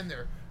 towards the end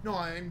there. No,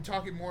 I'm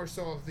talking more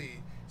so of the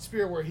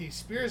spear where he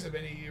spears him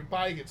and your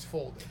body gets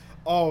folded.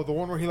 Oh, the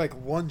one where he like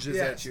lunges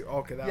at you.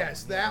 Okay, that one.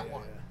 Yes, that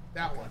one.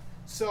 That one.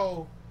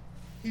 So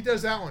he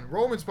does that one.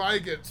 Roman's body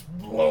gets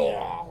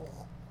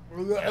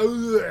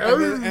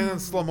and then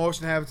slow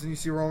motion happens, and you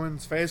see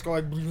Roman's face go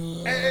like. And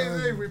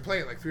they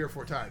replay it like 3 or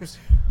 4 times.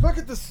 Look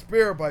at the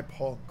spear by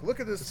Punk. Look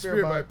at the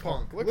spear by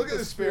Punk. Look at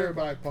the spear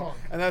by Punk.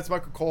 And that's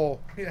Michael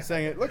Cole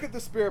saying it. Look at the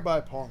spear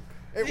by Punk.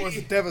 It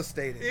was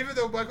devastating. Even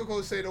though Michael Cole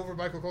is saying over,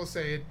 Michael Cole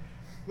saying,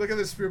 "Look at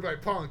the spear by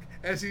Punk."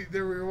 As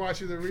they were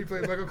watching the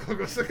replay, Michael Cole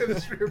goes, "Look at the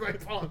spear by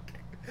Punk."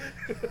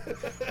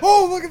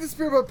 Oh, look at the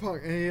spear by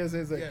Punk. And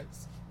he's like,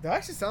 yes. "Do I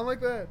actually sound like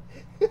that?"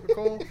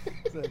 Cole.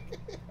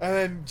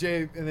 And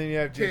then you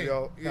have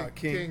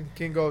King.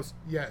 King goes,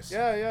 "Yes,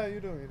 yeah, you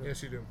do.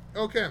 Yes, you do."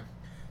 Okay,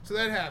 so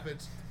that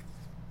happens.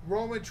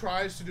 Roman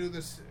tries to do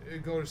this,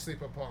 go to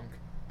sleep on Punk.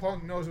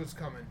 Punk knows what's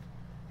coming.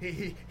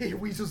 He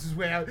weasels his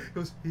way out. He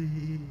goes,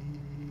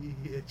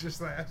 it just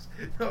laughs.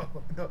 No,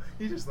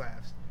 he just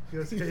laughs. He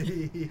goes, he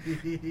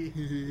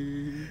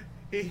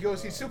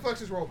goes, he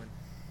suplexes Roman.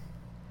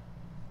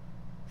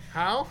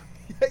 How?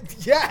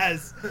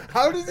 Yes.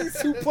 How does he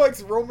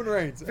suplex Roman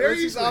Reigns? Very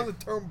easily. On the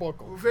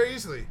turnbuckle. Very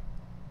easily.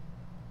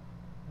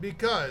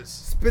 Because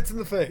spits in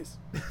the face.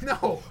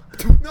 No.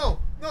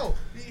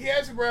 He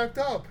has him wrapped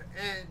up,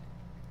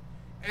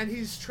 and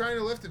he's trying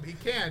to lift him. He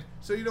can't.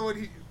 So you know what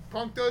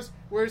Punk does?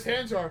 Where his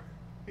hands are,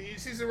 he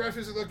sees the ref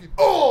isn't looking.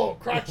 Oh,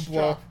 crotch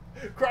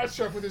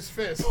chop with his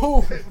fist.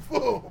 Boom.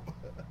 Boom.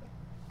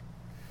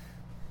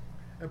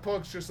 And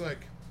Punk's just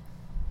like,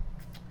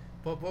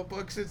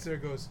 Punk sits there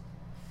and goes,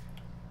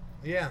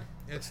 "Yeah,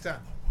 it's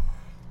time.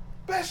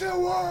 Best in the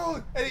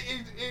world!" And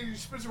he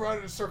spins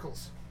around in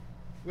circles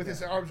with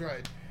his arms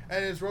right.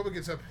 And as Roman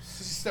gets up,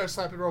 he starts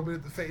slapping Roman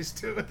in the face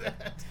too with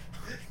that.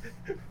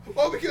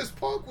 Well, because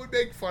Punk would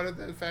make fun of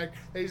the fact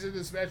that he's in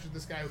this match with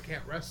this guy who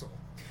can't wrestle.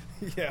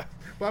 Yeah.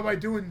 By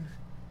doing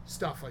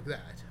stuff like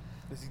that.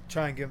 Does he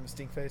try and give him a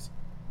stink face?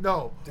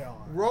 No.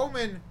 Darn.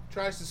 Roman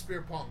tries to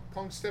spear Punk.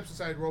 Punk steps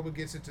aside. Roman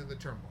gets into the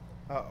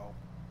turnbuckle. Uh-oh.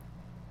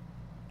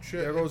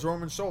 There goes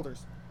Roman's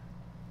shoulders.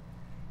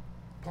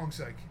 Punk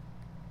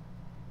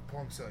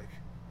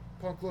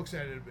looks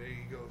at it and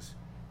he goes,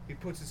 he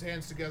puts his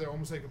hands together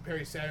almost like a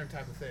Perry Saturn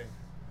type of thing.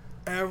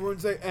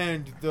 Everyone's like,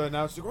 and the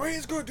announcer goes,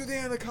 he's going to do the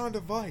Anaconda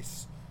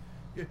Vice.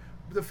 Yeah,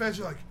 the fans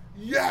are like,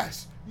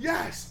 yes.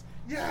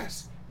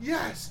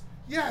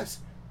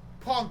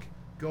 Punk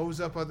goes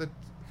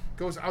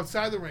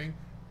outside the ring,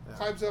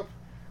 climbs up,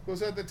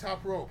 goes at the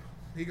top rope.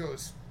 He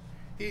goes,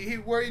 he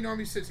where he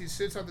normally sits, he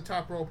sits on the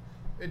top rope.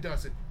 It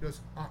does it. He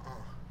goes,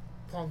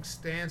 Punk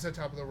stands on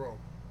top of the rope,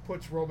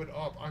 puts Roman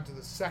up onto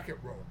the second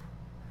rope,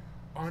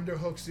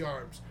 underhooks the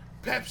arms,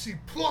 Pepsi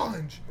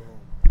plunge,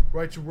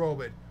 right to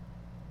Roman.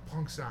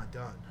 Punk's not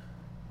done.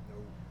 No.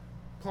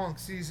 Punk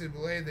sees him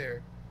lay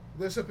there,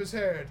 lifts up his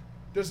head,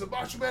 does a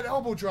Macho Man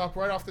elbow drop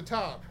right off the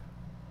top.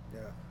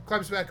 Yeah.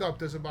 Climbs back up,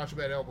 does a Macho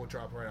Man elbow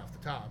drop right off the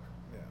top.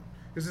 Yeah.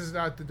 Because this is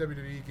not the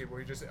WWE game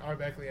where you just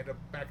automatically end up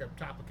back up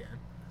top again.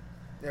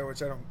 Yeah,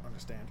 which I don't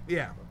understand.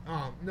 Yeah.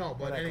 No,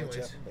 but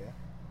anyways.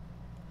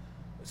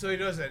 So he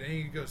does that, and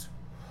he goes,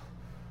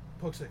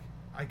 Punk's like,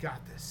 I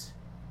got this.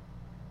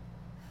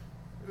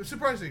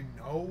 Surprisingly,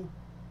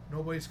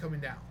 nobody's coming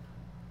down.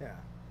 Yeah.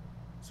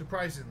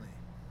 Surprisingly.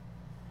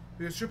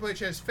 Because Triple H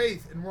has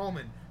faith in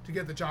Roman to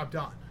get the job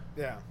done.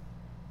 Yeah.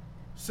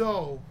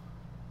 So,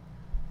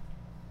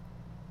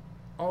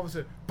 all of a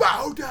sudden,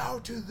 bow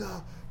down to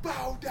the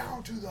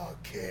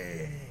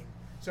king.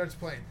 Starts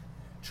playing.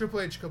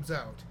 Triple H comes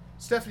out.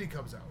 Stephanie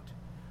comes out.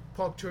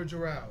 Punk turns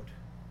around.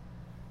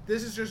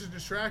 This is just a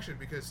distraction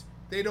because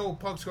they know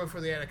Punk's going for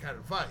the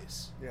Anaconda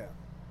Vice. Yeah.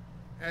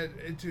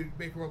 And to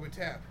make Roman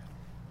tap.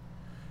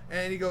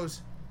 And he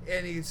goes,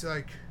 and he's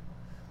like,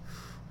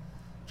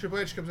 Triple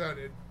H comes out,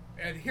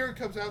 and here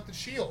comes out the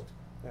Shield.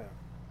 Yeah.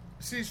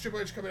 Sees Triple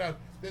H coming out.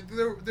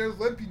 They're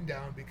limping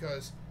down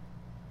because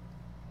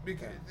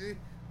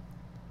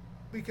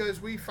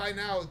we find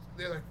out,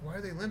 they're like, why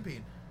are they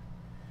limping?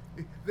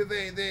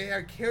 They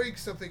are carrying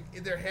something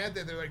in their hand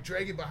that they're like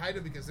dragging behind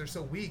them because they're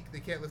so weak they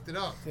can't lift it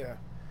up. Yeah.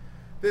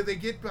 They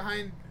get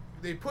behind,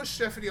 they push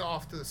Stephanie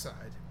off to the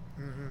side.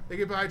 Mm-hmm. They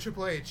get behind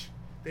Triple H.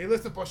 They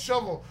lift up a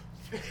shovel.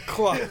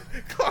 Clock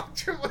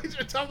Triple H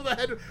on top of the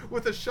head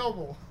with a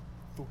shovel.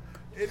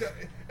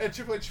 And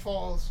Triple H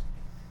falls.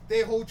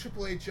 They hold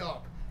Triple H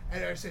up.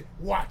 And I say,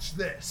 watch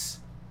this.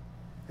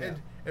 Yeah.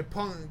 And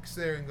Punk's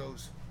there and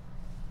goes,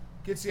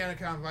 gets the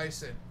Anaconda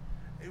Vice in.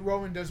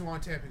 Roman doesn't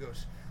want to tap. He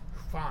goes,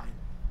 fine.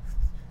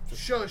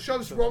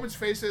 Shoves Roman's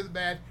face in the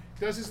mat.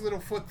 Does his little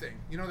foot thing.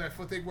 You know that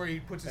foot thing where he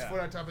puts his foot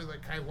on top of it,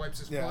 like kind of wipes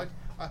his foot?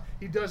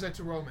 He does that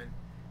to Roman.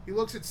 He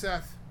looks at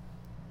Seth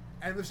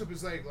and lifts up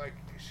his leg like,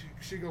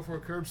 should he go for a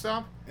curb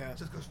stomp? Yeah.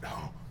 Seth goes,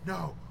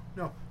 no.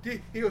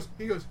 He goes,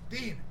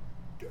 Dean,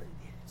 dirty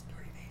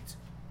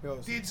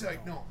deeds. Dean's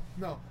like, no.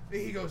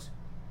 He goes,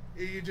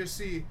 you just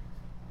see,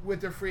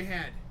 with their free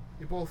hand,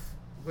 they both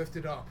lift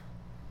it up.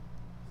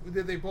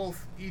 They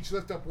both each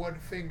lift up one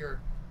finger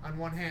on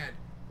one hand.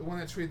 The one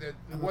that's free, the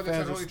one that's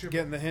on Holy Triple.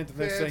 Getting the hint and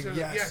they're saying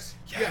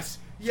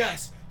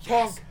yes.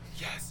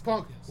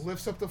 Punk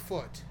lifts up the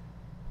foot.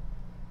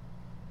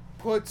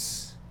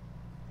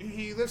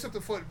 He lifts up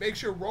the foot, makes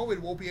sure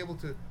Roman won't be able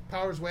to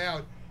power his way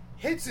out,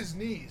 hits his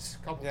knees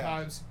a couple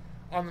times,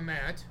 on the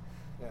mat.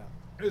 Yeah.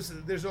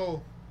 There's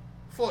no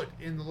foot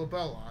in the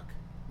lapel lock.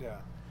 Yeah.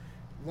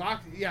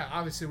 Lock. Yeah,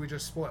 obviously we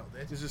just spoiled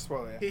it. Just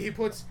spoiled it. He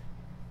puts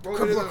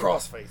Crippler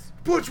crossface.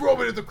 Puts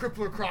Roman in the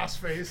crippler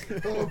crossface,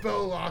 the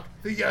lapel lock,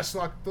 the yes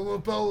lock, the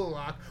lapel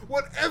lock,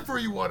 whatever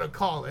you want to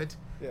call it.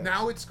 Yeah.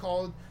 Now it's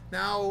called.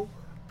 Now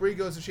Brie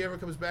goes, if she ever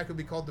comes back, it'll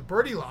be called the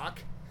birdie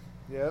lock.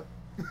 Yep.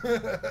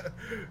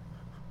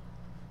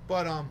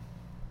 But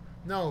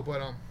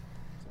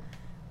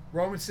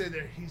Roman's sitting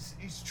there.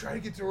 He's trying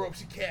to get to the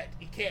ropes. He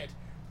can't.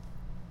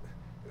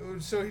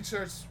 So he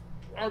starts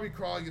RB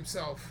crawling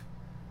himself,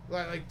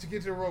 like to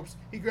get to the ropes.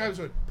 He grabs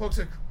one,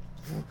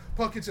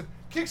 Punk hits him,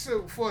 kicks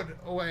the foot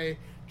away,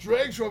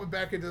 drags Roman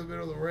back into the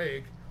middle of the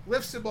ring,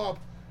 lifts him up,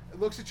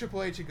 looks at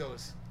Triple H and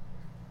goes.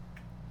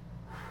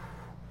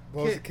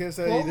 Blows a kiss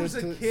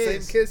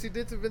same kiss he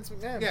did to Vince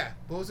McMahon. Yeah,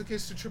 blows a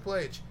kiss to Triple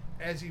H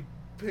as he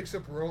picks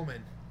up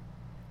Roman,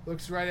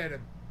 looks right at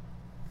him,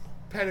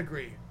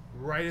 pedigree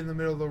right in the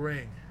middle of the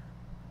ring.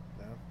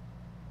 Yeah.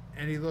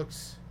 And he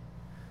leans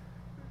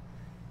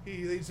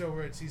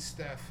over and sees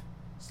Steph.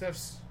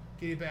 Steph's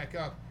getting back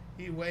up.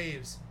 He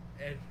waves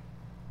and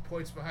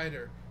points behind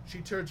her. She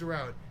turns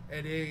around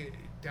and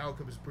down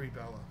comes Brie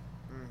Bella.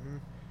 Mm-hmm.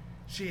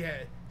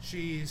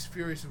 She's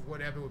furious with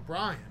what happened with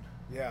Brian.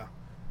 Yeah.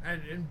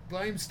 And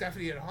blames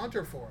Stephanie and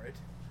Hunter for it.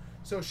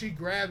 So she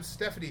grabs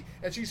Stephanie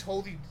and she's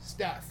holding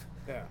Steph.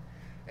 Yeah.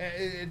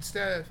 And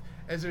Steph,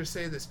 as they're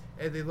saying this,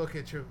 and he looks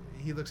at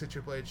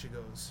Triple H and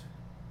goes,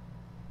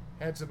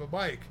 hands him a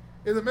mic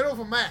in the middle of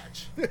a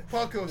match.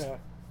 Punk goes,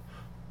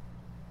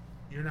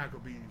 you're not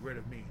going to be rid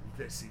of me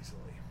this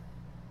easily.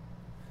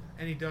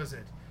 And he does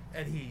it.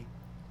 And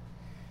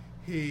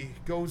he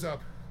goes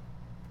up,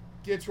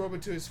 gets Roman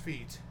to his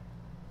feet,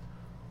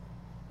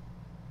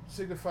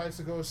 signifies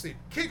to go to sleep,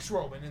 kicks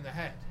Roman in the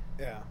head.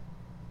 Yeah.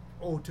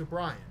 Oh, to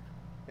Brian.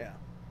 Yeah.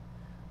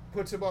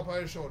 Puts him up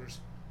on his shoulders,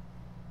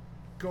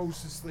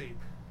 goes to sleep.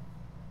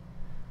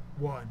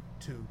 1,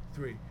 2,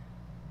 3.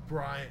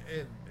 Brian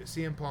and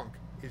CM Punk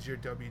is your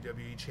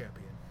WWE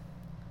champion.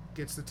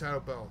 Gets the title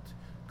belt.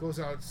 Goes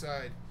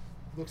outside,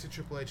 looks at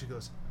Triple H and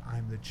goes,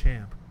 I'm the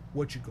champ.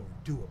 What you gonna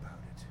do about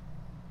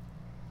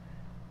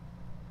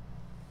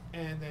it?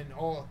 And then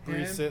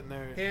sitting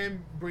there.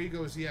 Brie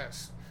goes,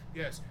 yes.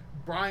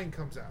 Brian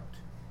comes out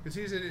because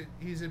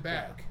he's in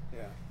back.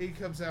 Yeah. He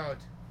comes out,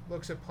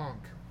 looks at Punk.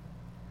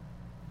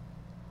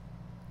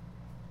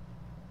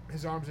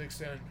 His arms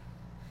extend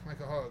like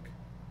a hug.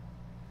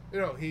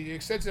 He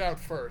extends it out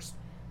first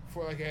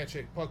for like a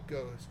handshake. Punk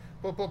goes,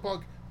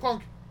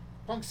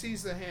 Punk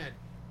sees the hand.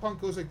 Punk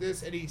goes like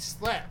this and he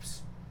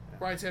slaps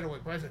Brian's hand away.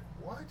 Brian's like,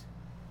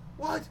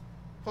 what?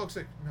 Punk's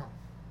like, no.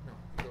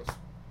 He goes,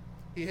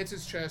 he hits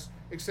his chest,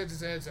 extends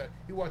his hands out.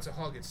 He wants a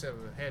hug instead of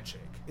a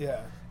handshake.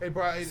 Yeah. And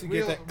Brian, so you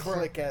get that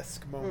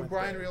click-esque moment.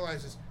 Brian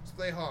realizes, so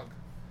they hug.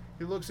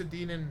 He looks at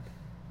Dean and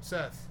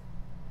Seth,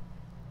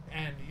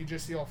 and you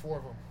just see all four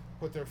of them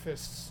put their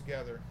fists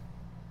together.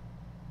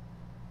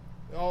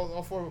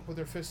 All four of them put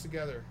their fists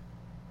together.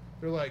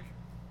 They're like,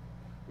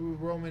 ooh,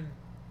 Roman.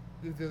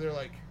 They're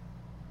like,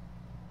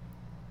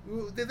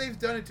 ooh, they've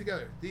done it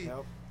together.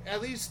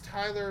 At least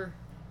Tyler,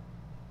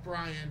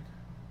 Brian.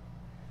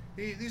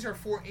 These are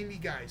 4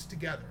 indie guys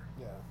together.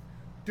 Yeah.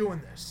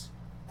 Doing this.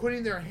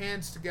 Putting their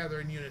hands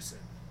together in unison.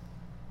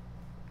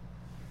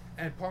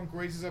 And Punk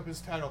raises up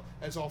his title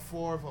as all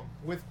 4 of them,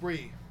 with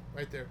Brie,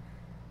 right there,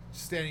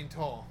 standing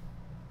tall.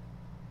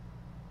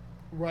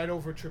 Right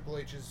over Triple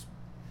H's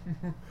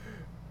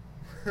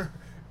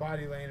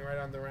body laying right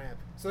on the ramp.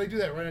 So they do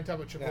that right on top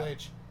of Triple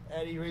H.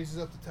 And he raises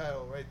up the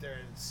title right there.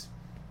 And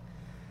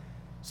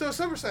so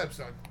SummerSlam's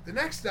done. The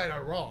next night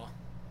on Raw.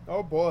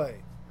 Oh, boy.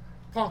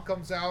 Punk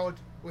comes out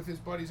with his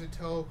buddies in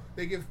tow.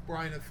 They give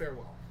Brian a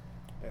farewell.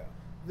 Yeah.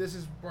 This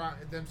is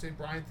them saying,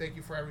 Brian, thank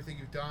you for everything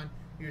you've done.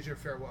 Here's your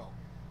farewell.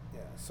 Yeah.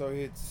 So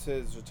it's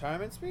his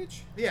retirement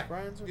speech? Yeah.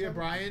 Brian's retirement? Yeah,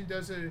 Brian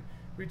does a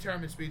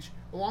retirement speech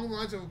along the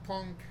lines of a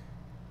Punk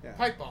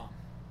pipe bomb.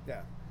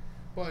 Yeah.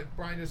 But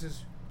Brian does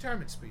his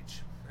retirement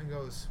speech and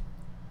goes,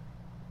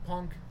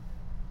 Punk,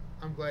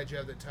 I'm glad you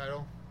have the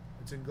title.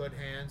 It's in good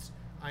hands.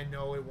 I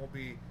know it won't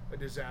be a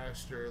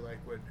disaster like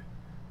what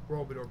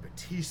Roman or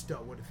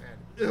Batista would have had.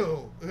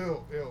 Ew.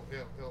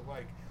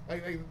 Like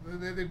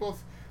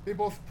they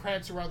both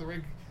prance around the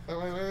ring.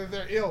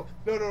 They're ill.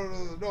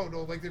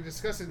 No. Like they're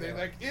disgusting. They're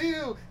like,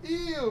 ew.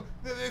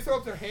 They throw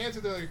up their hands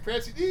and they're like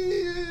prancing.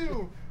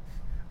 Ew.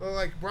 Well,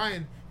 like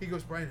Brian, he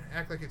goes, Brian,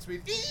 act like it's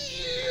me.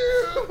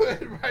 Ew.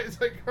 And Brian's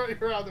like running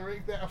around the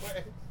ring that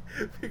way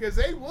because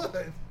they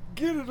would.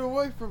 Get it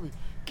away from me.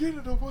 Get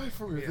it away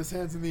from me. With his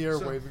hands in the air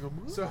waving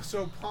them.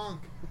 So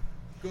Punk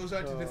goes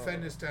out to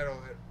defend his title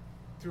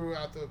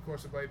throughout the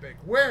course of Money Bank,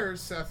 where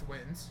Seth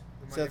wins.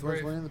 Seth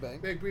wins Money in the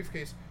Bank. Big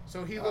briefcase.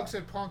 So he looks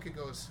at Punk and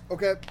goes,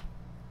 okay,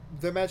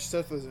 the match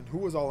Seth was in, who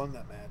was all in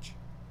that match?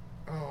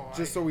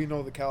 So we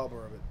know the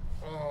caliber of it.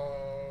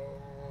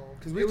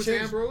 Because it was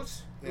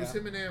Ambrose. It was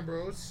him and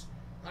Ambrose.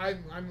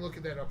 I'm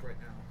looking that up right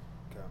now.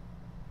 Okay.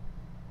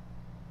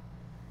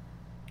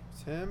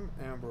 It's him,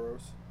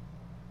 Ambrose.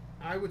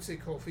 I would say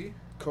Kofi.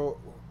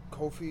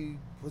 Kofi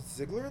was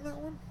Ziggler in that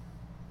one?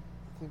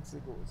 I think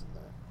Ziggler was in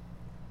that.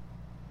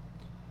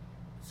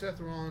 Seth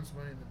Rollins,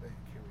 Money in the Bank.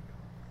 Here we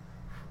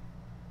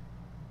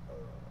go.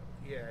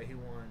 Yeah, he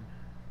won.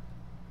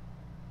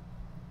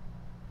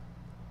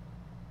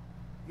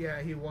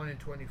 Yeah, he won in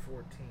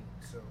 2014.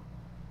 So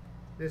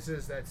this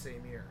is that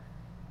same year.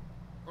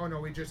 Oh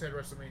no, we just had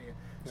WrestleMania.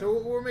 So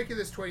we're making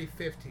this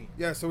 2015.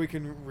 Yeah, so we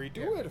can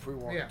redo it if we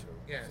want to.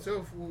 Yeah,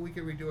 so if we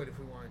can redo it if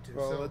we wanted to.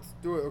 Well, so, let's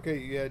do it. Okay,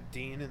 you had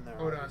Dean in there.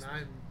 Hold on,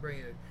 I'm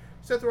bringing it.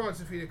 Seth Rollins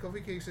defeated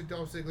Kofi Kingston,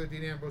 Dolph Ziggler,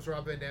 Dean Ambrose,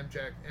 Rob Van Dam,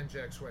 and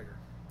Jack Swagger.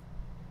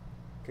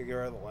 Okay, get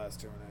rid of the last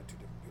two and add two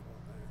different people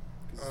in there.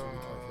 'Cause this will be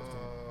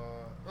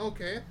 2015.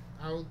 Okay,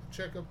 I'll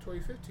check up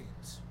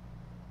 2015's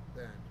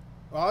then.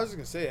 Well, I was just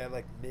going to say, add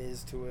like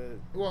Miz to it.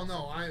 Well,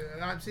 no,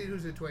 I'm seeing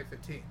who's in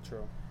 2015.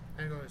 True.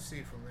 I'm going to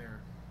see from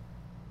there.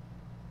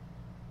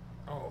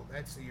 Oh,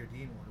 that's the year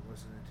Dean won,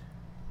 wasn't it?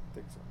 I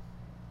think so.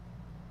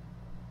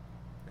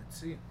 Let's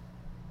see.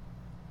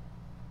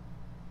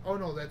 Oh,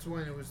 no, that's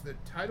when it was the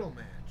title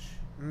match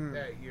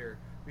that year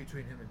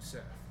between him and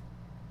Seth.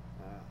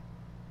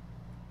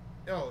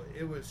 Oh,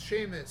 it was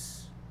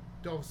Sheamus,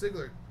 Dolph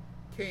Ziggler,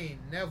 Kane,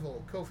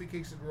 Neville, Kofi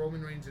Kingston,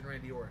 Roman Reigns, and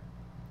Randy Orton.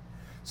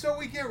 So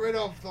we get rid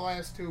of the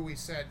last two we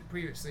said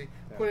previously.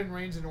 Yeah. Put in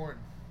Reigns and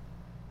Orton.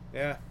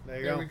 Yeah, there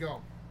you go. There we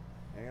go.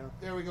 There you go.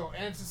 There we go.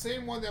 And it's the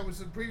same one that was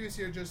the previous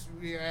year, just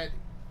we had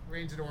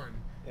Reigns and Orton.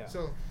 Yeah.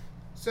 So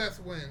Seth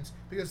wins.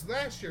 Because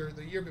last year,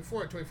 the year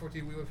before,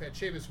 2014, we would have had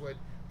Sheamus win,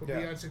 but be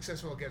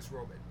unsuccessful against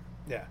Roman.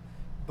 Yeah.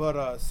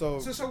 But, so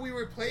we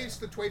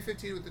replaced the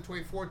 2015 with the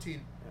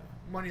 2014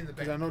 Money in the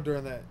Bank. Because I know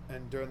during that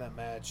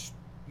match,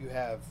 you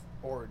have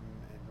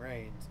Orton and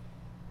Reigns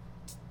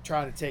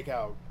trying to take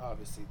out,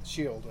 obviously, the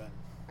Shield, and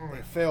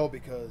they fail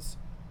because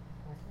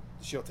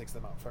the Shield takes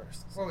them out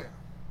first. Oh, yeah.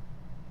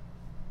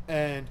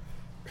 And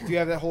you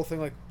have that whole thing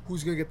like,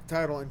 who's going to get the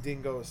title? And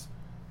Dean goes,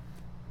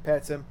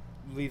 pats him,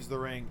 leaves the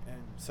ring,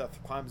 and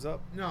Seth climbs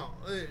up. No,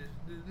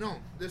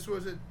 this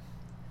was it.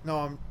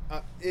 No,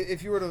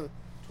 if you were to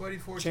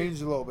 2014.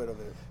 change a little bit of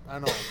it, I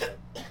know,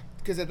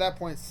 because at that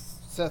point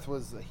Seth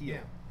was a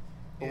heel,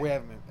 but we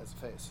have him as a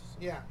face.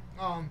 So. Yeah,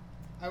 I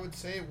would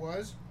say it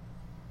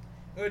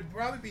would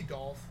probably be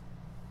Dolph,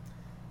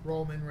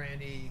 Roman,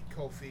 Randy,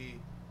 Kofi,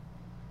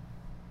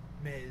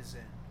 Miz,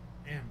 and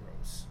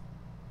Ambrose.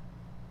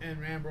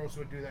 And Ambrose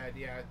would do that.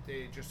 Yeah,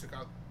 they just took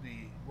out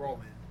the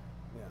Roman,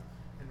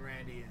 and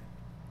Randy, and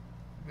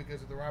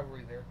because of the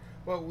rivalry there.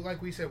 But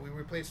like we said, we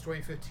replaced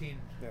 2015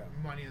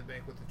 Money in the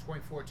Bank with the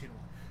 2014 one,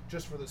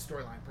 just for the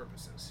storyline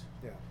purposes.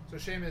 Yeah. So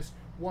Sheamus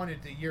won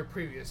it the year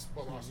previous,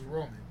 but lost to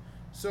Roman.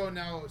 So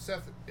now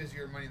Seth is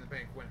your Money in the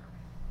Bank winner.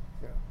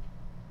 Yeah.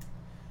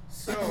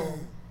 So,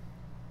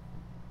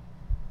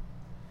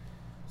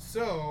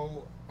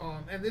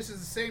 and this is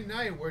the same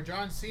night where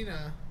John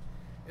Cena,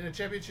 in a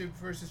championship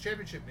versus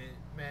championship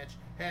match,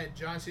 had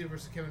John Cena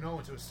versus Kevin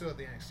Owens, who was still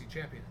the NXT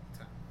champion at the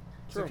time.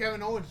 True. So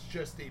Kevin Owens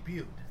just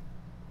debuted.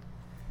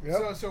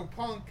 Yep. So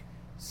Punk,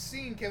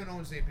 seeing Kevin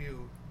Owens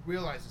debut,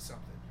 realizes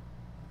something.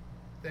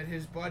 That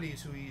his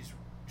buddies, who he's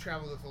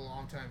traveled with a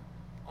long time,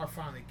 are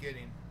finally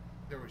getting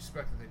the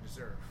respect that they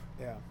deserve.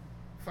 Yeah.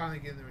 Finally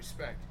getting the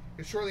respect.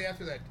 Because shortly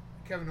after that,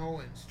 Kevin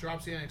Owens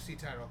drops the NXT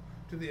title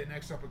to the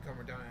next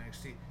up-and-comer down in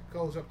NXT,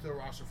 goes up to the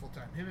roster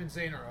full-time. Him and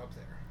Zayn are up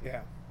there.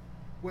 Yeah.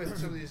 With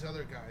some of these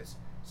other guys.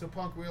 So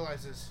Punk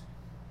realizes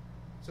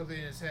something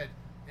in his head,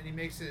 and he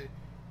makes it,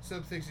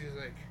 some things he's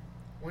like,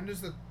 when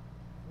does the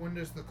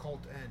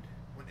cult end?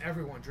 When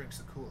everyone drinks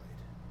the Kool-Aid.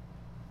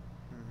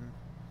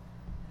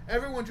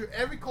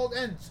 Every cult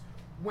ends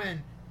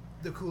when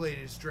the Kool-Aid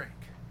is drank.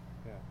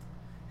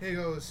 Yeah. He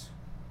goes,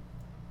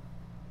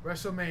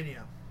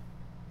 WrestleMania,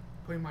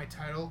 putting my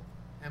title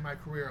and my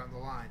career on the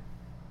line.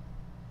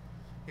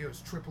 He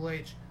goes, Triple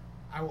H,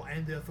 I will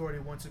end the Authority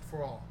once and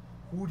for all.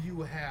 Who do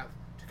you have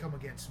to come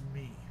against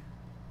me?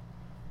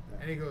 Yeah.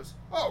 And he goes,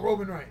 oh,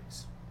 Roman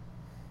Reigns.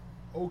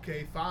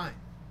 Okay, fine.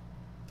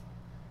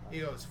 He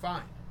goes,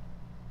 fine.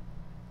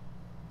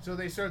 So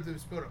they started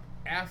this build up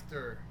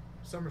after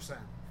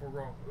SummerSlam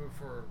for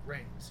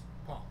Reigns,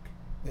 Punk.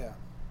 Yeah.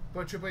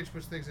 But Triple H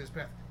puts things in his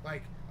path.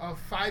 Like a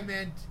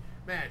 5-man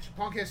match.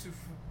 Punk has to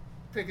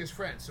pick his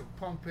friends. So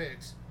Punk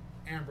picks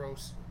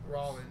Ambrose,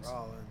 Rollins,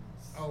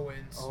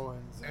 Owens,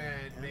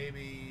 and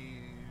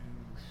maybe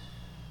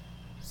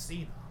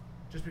Cena.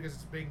 Just because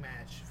it's a big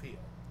match feel.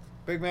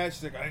 Big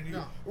match? Like,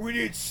 we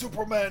need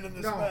Superman in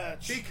this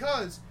match.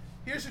 Because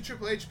here's who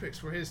Triple H picks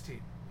for his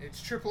team.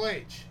 It's Triple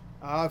H.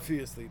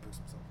 Obviously he picks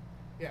himself.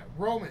 Yeah,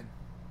 Roman.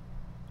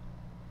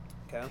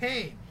 Okay.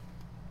 Kane.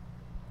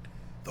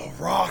 The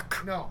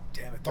Rock. No.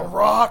 Damn it. The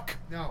Rock.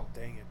 No.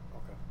 Dang it.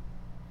 Okay.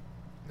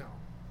 No.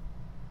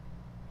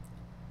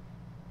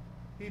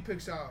 He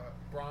picks out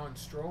Braun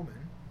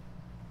Strowman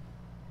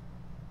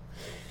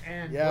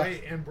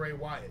and Bray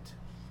Wyatt.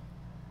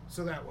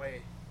 So that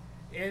way,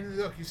 and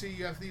look, you see,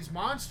 you have these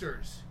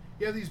monsters.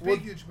 You have these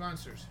big, huge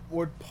monsters.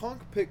 Would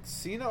Punk pick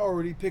Cena, or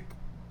would he pick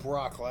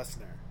Brock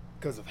Lesnar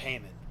because of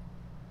Heyman?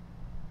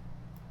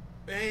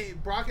 Hey,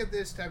 Brock at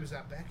this time is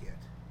not back yet.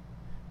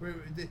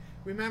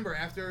 Remember,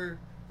 after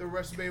the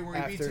WrestleMania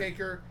where he beat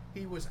Taker,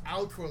 he was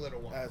out for a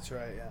little while. That's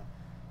right, yeah.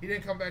 He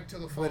didn't come back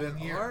till the following year.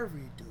 But in our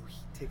redo,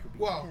 Taker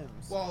beat him.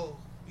 Well,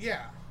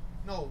 yeah.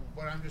 No,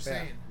 but I'm just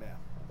saying. Yeah.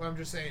 But I'm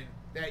just saying,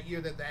 that year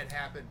that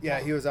happened.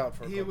 Yeah, he was out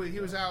for He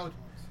was out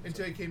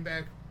until he came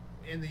back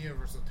in the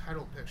Universal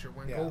title picture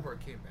when Goldberg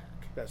came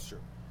back. That's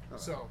true.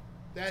 So,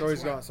 that's so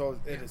he's gone. So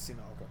it is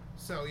Cena. Okay.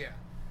 So, yeah.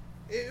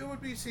 It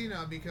would be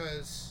Cena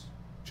because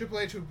Triple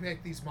H would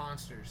pick these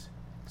monsters.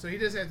 So he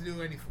doesn't have to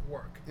do any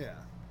work. Yeah.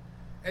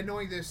 And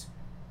knowing this,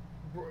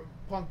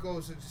 Punk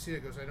goes to Cena,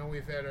 goes, I know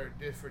we've had our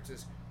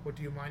differences, but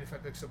do you mind if I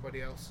pick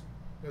somebody else?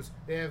 He goes,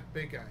 they have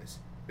big guys,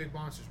 big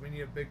monsters. We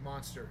need a big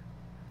monster.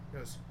 He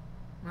goes,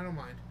 I don't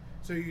mind.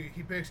 So he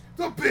picks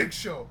the Big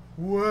Show.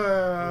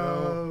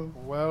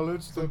 Well,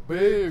 it's the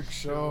Big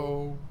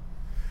Show.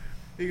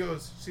 He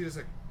goes, Cena's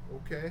like,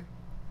 okay.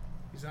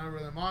 He's not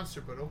really a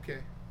monster, but okay.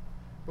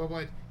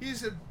 But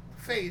he's a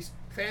face.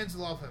 Fans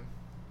love him.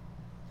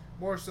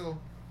 More so.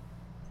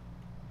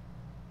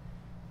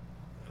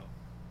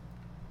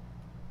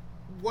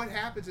 What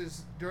happens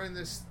is during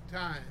this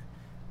time,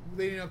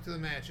 leading up to the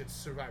match, it's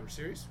Survivor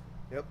Series.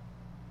 Yep.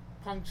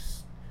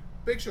 Punk's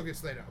Big Show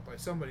gets laid out by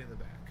somebody in the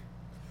back.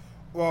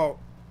 Well,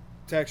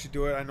 to actually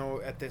do it, I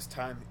know at this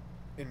time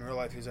in real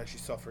life he was actually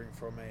suffering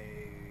from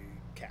a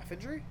calf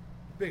injury.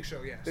 Big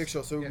Show, yes. Big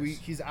Show, so yes.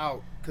 He's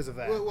out because of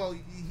that. Well,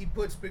 he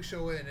puts Big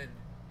Show in, and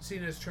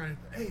Cena's trying.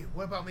 Hey,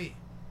 what about me?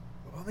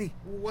 What about me?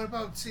 What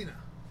about Cena?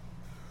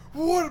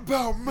 What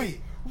about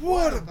me?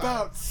 What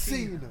about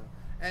Cena?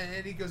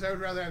 And he goes, I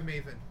would rather have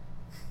Maven.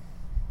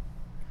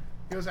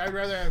 He goes, I'd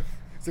rather have.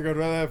 He's like, I'd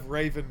rather have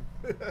Raven.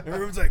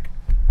 Everyone's like,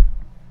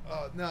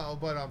 no,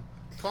 but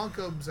Punk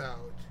comes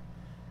out,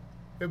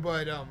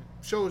 but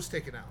Show is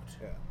taken out.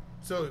 Yeah.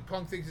 So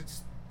Punk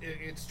thinks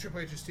it's Triple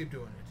H's team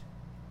doing it,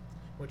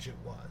 which it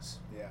was.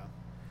 Yeah.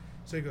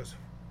 So he goes,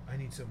 I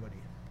need somebody.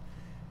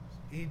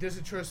 He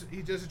doesn't trust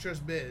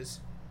Miz.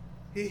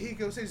 He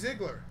goes, hey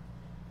Ziggler,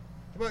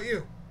 how about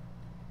you?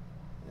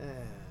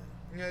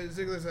 Yeah.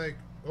 Ziggler's like,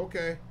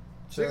 okay.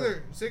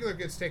 Sure. Ziggler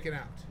gets taken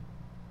out.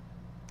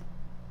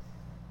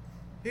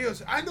 He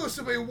goes, I know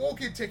somebody who won't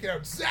get taken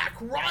out. Zack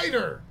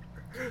Ryder.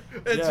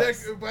 And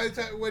yes. Zack, by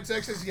the time when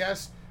Zack says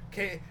yes,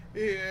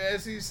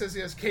 as he says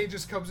yes, Kane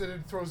just comes in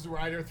and throws the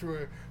Ryder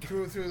through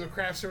the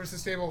craft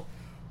services table.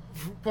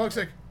 Punk's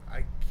like,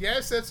 I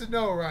guess that's a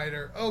no,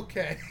 Ryder.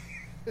 Okay.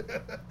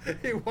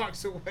 He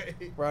walks away.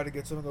 Ryder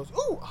gets him and goes,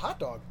 ooh, a hot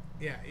dog.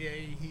 Yeah.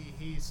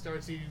 He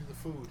starts eating the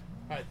food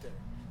right there.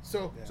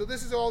 So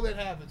this is all that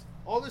happens.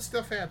 All this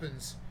stuff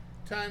happens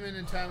time in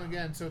and time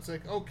again. So it's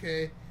like,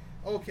 okay.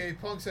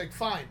 Punk's like,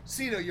 fine,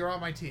 Cena, you're on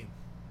my team.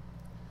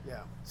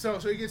 Yeah. So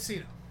he gets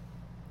Cena.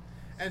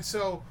 And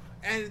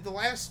the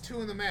last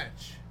two in the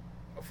match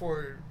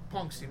for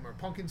Punk's team are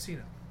Punk and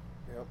Cena.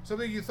 Yep.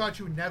 Something you thought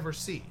you would never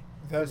see.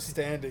 Them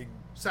standing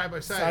side by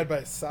side. Side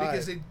by side.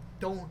 Because they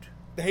don't.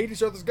 They hate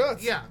each other's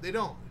guts. Yeah, they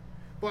don't.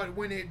 But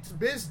when it's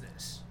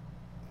business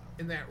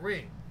in that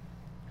ring.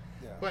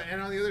 Yeah.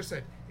 And on the other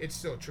side, it's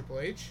still Triple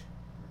H,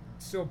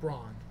 it's still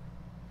Braun,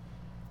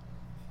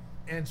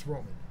 and it's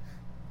Roman.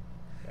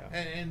 Yeah.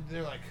 And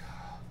they're like,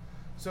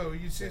 so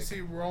you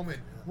see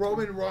Roman.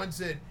 Roman runs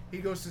in. He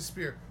goes to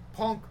spear.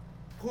 Punk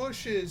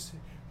grabs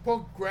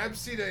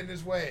Cena in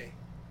his way.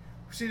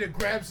 Cena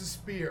grabs the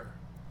spear.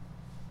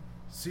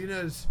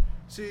 Cena's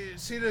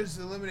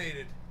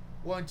eliminated.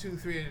 1, 2,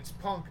 3, and it's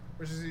Punk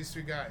versus these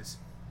three guys.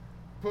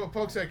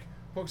 Punk's like,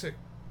 Punk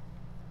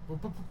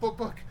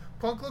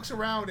looks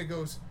around and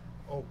goes,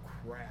 oh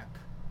crap.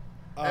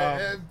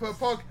 But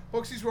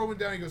Punk sees Roman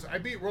down. He goes, I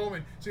beat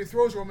Roman. So he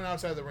throws Roman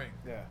outside the ring.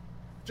 Yeah.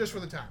 Just for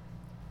the time.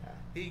 Yeah.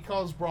 He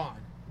calls Braun,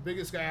 the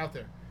biggest guy out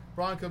there.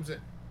 Braun comes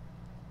in.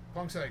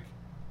 Punk's like,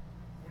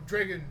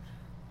 Dragon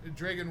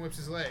whips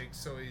his legs,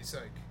 so he's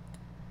like,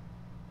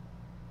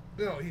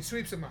 no, he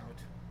sweeps him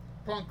out.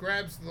 Punk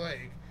grabs the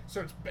leg,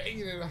 starts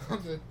banging it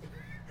on the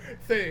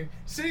thing,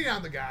 sitting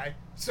on the guy,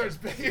 starts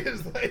banging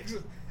his legs,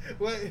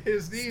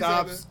 his knees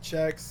stops, on the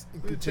checks,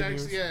 and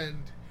continues. Checks, yeah,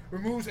 and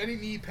removes any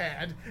knee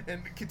pad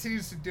and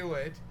continues to do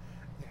it.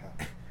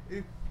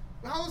 Yeah.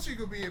 How else are you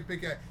going to be a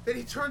big guy? Then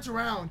he turns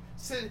around,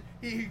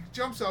 he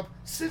jumps up,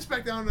 sits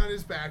back down on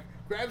his back,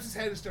 grabs his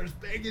head and starts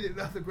banging it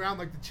off the ground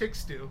like the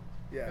chicks do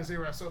as they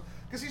wrestle,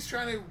 because he's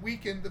trying to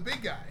weaken the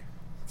big guy.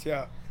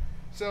 Yeah.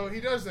 So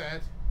he does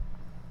that.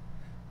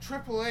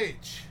 Triple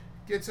H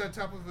gets on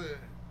top of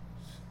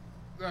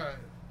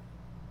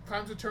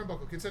climbs a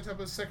turnbuckle, gets on top of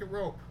the second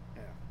rope.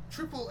 Yeah.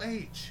 Triple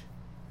H,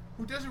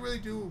 who doesn't really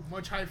do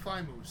much high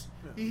fly moves.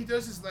 Yeah. He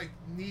does his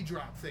knee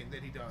drop thing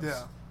that he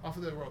does off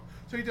of the rope.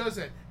 So he does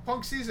that.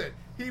 Punk sees it.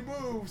 He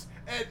moves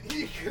and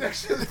he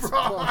connects with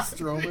Braun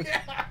Strowman.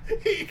 Yeah,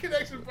 he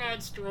connects with Braun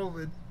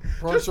Strowman.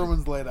 Braun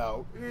Strowman's laid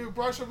out.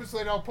 Braun Strowman's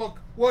laid out. Punk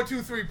 1,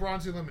 2, 3.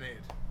 Braun's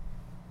eliminated.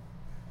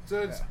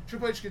 So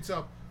Triple H gets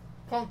up.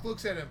 Punk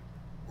looks at him.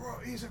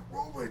 He's like,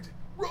 Roman,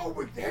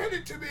 hand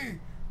it to me.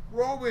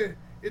 Roman,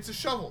 it's a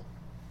shovel.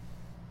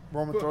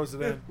 Roman throws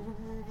it in.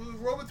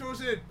 Roman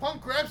throws it in.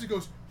 Punk grabs it,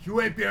 goes,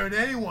 "You ain't bearing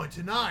anyone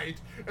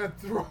tonight," and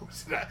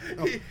throws it.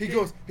 No,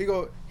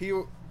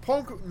 he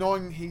Punk,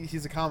 knowing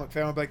he's a comic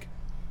fan, would be like,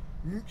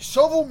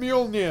 "Shovel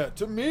Mjolnir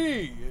to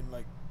me," and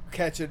like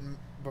catch it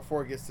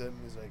before it gets to him.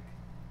 He's like,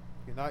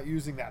 "You're not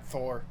using that,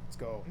 Thor. Let's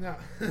go." No.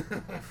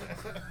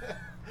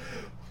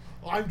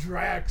 I'm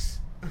Drax.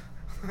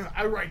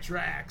 I write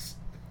Drax.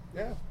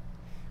 Yeah.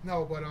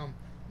 No,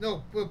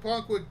 but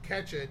Punk would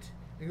catch it.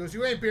 He goes,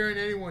 "You ain't bearing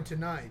anyone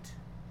tonight."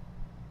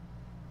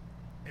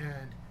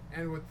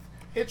 And would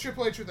hit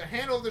Triple H with the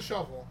handle of the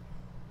shovel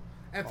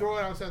and throw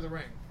it outside the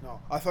ring.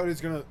 No, I thought he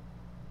was gonna.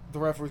 The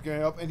ref was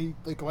going up, and he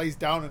like lays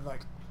down and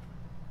like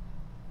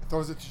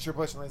throws it to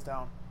Triple H and lays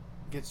down.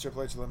 Gets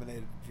Triple H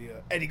eliminated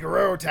via Eddie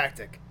Guerrero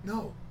tactic.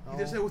 No, he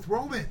does that with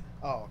Roman.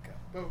 Oh, okay.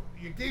 But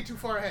you're getting too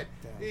far ahead.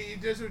 He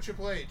does it with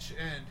Triple H,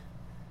 and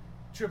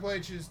Triple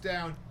H is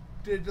down.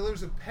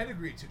 Delivers a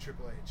pedigree to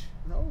Triple H.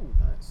 No,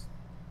 nice.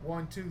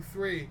 1, 2,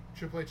 3.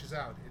 Triple H is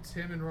out. It's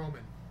him and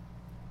Roman.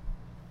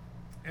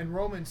 And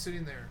Roman's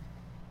sitting there.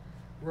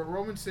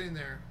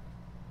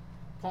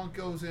 Punk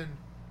goes in.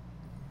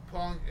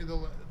 Punk,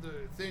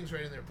 the thing's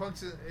right in there.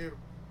 Punk's the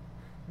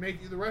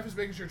ref is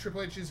making sure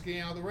Triple H is getting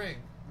out of the ring.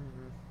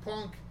 Mm-hmm.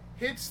 Punk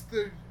hits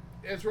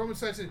as Roman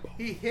slides it.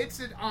 He hits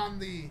it on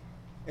the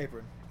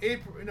apron.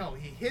 No,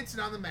 he hits it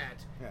on the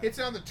mat. Yeah. Hits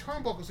it on the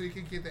turnbuckle so you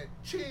can get that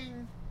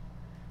ching.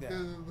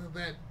 Yeah.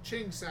 That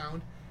ching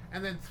sound,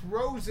 and then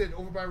throws it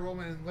over by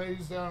Roman and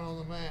lays down on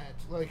the mat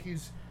like he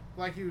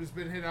was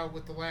been hit out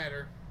with the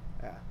ladder.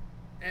 Yeah.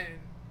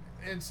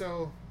 And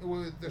so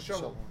with the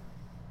shovel.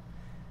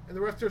 And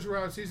the ref turns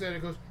around, sees that,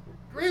 and goes,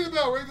 ring the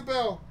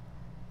bell.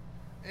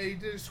 And he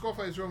did a skull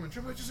fight as Roman.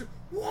 Triple H just said,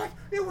 "What?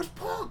 It was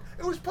Punk.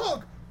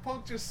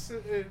 Punk just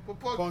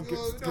Punk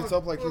gets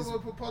up like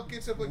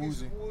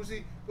he's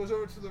woozy, goes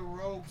over to the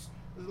ropes,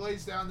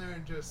 lays down there,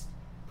 and just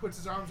puts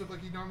his arms up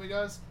like he normally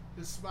does,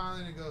 just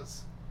smiling, and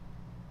goes,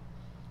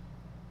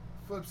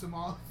 flips him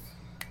off.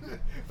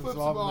 flips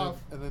him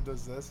off. And then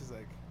does this. He's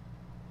like,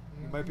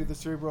 "You might be the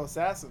cerebral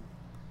assassin,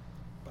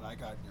 but I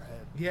got in your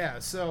head." Yeah,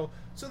 so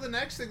the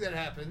next thing that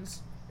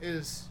happens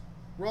is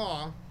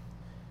Raw,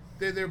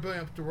 they're building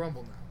up to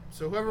Rumble now.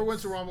 So whoever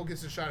wins the Rumble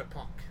gets a shot at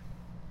Punk.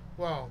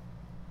 Well,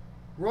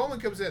 Roman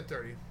comes in at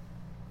 30.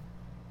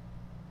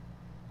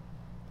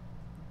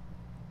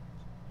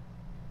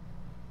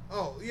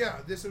 Oh,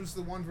 yeah, this was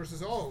the one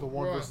versus all. The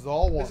one versus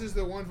all one. This is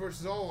the one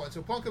versus all one.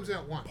 So Punk comes in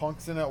at 1.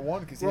 Punk's in at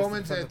 1 because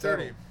Roman's at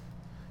 30.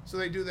 So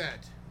they do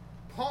that.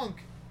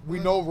 Punk. We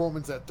know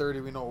Roman's at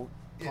 30. We know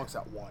Punk's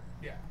at 1.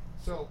 Yeah.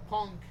 So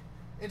Punk,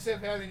 instead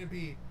of having to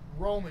be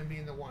Roman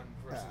being the one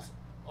versus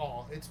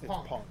all, it's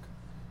Punk.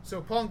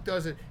 So Punk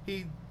does it.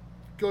 He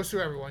goes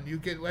through everyone. You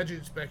get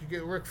Legends back. You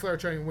get Ric Flair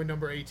trying to win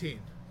number 18.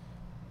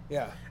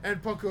 Yeah.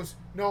 And Punk goes,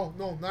 no,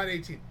 not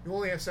 18. You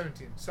only have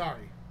 17.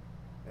 Sorry.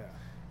 Yeah.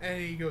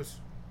 And he goes,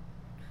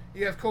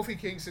 you have Kofi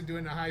Kingston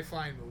doing a high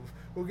flying move,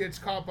 who gets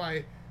caught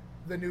by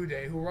the New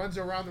Day, who runs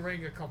around the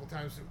ring a couple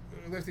times,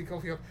 lifting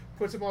Kofi up,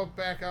 puts him up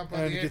back up on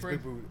the apron.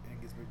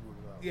 And gets big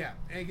booted off. Yeah,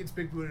 and he gets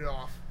big booted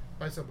off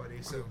by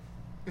somebody. So,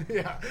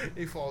 yeah,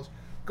 he falls.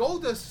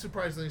 Goldust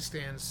surprisingly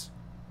stands.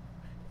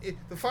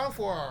 The final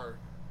 4 are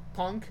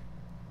Punk,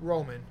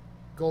 Roman,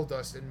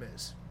 Goldust, and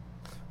Miz.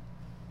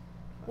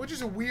 Which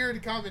is a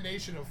weird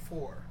combination of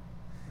 4.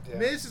 Yeah.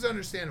 Miz is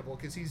understandable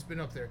because he's been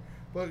up there,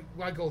 but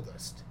why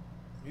Goldust?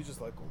 You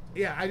just like Goldust.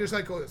 Yeah, I just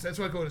like Goldust. That's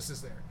why Goldust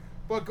is there.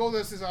 But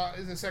Goldust is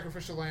a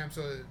sacrificial lamb,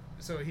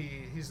 so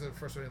he's the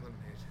first one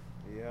eliminated.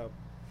 Yep.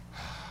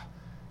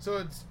 So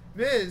it's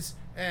Miz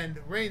and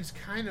Reigns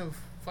kind of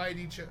fight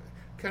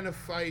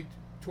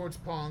towards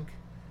Punk.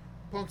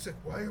 Punk's like,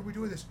 "Why are we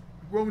doing this?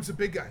 Roman's a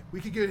big guy. We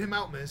could get him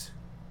out, Miz."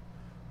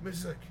 Miz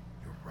is like,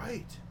 "You're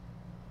right."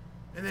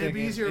 And then it'd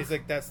be easier. He's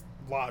like, "That's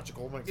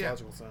logical. Makes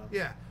logical sense."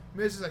 Yeah.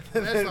 Miz is like,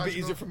 "That's logical. It'd be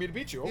easier for me to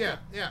beat you." Okay.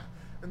 Yeah.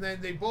 And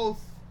then they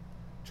both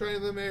try to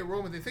eliminate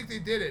Roman. They think they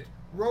did it.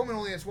 Roman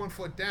only has 1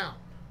 foot down.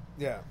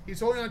 Yeah. He's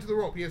holding onto the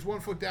rope. He has 1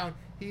 foot down.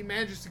 He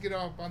manages to get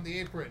up on the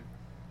apron.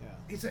 Yeah.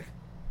 He's like,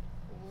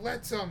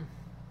 let's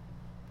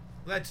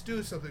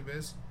do something,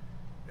 Miz.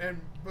 And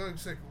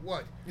Bugs like,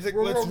 what? He's like,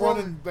 let's run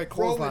and like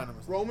clothesline him.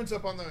 Roman's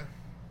up on the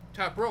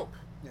top rope.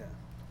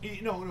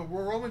 Yeah. No,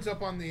 Roman's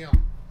up on the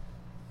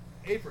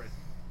apron.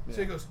 Yeah.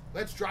 So he goes,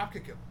 let's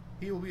dropkick him.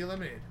 He will be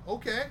eliminated.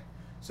 Okay.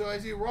 So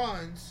as he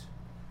runs,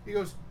 he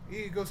goes,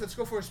 let's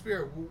go for a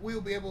spear.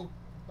 We'll be able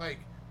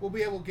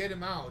to get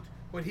him out,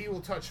 but he will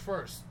touch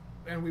first,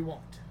 and we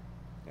won't.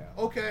 Yeah.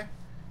 Okay.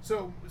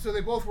 So they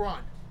both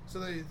run.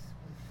 So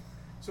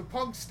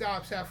Punk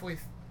stops halfway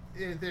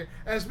there.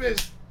 As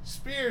Miz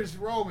spears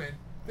Roman,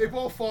 they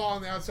both fall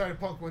on the outside, and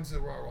Punk wins the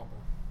Royal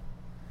Rumble.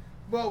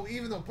 Well,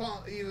 even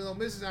though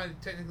Miz is not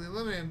technically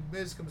eliminated,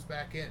 Miz comes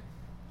back in.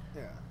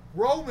 Yeah.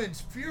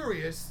 Roman's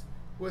furious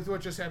with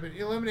what just happened. He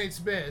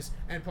eliminates Miz,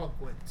 and Punk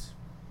wins.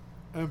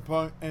 And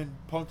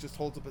Punk just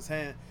holds up his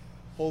hands,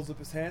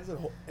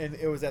 and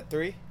it was at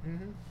 3.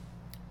 Mm-hmm.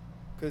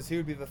 Because he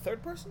would be the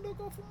 3rd person to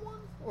go from 1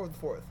 or the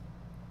 4th.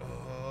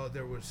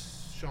 There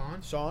was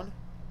Sean. Sean,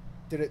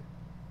 did it?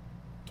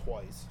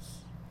 twice.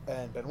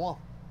 And Benoit.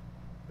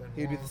 Benoit.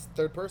 He'd be the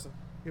third person.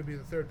 He'd be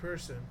the third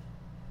person.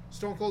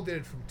 Stone Cold did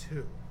it from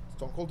 2.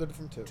 Stone Cold did it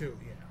from 2. 2,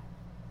 yeah.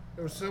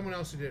 There was someone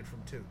else who did it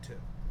from 2, too.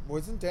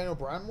 Wasn't Daniel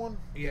Bryan one?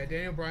 Yeah,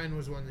 Daniel Bryan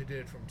was one who did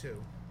it from 2.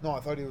 No, I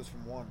thought he was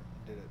from 1 and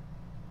did it.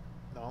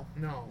 No?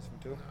 No. He's from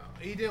 2? No.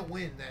 He didn't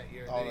win that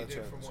year. Oh, that he that's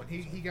did right, from that's 1.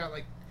 right, He got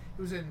like,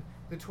 he was in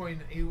the 20,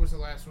 he was the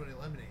last one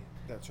eliminated.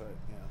 That's right,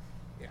 yeah.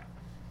 Yeah.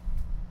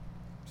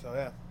 So,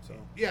 yeah. So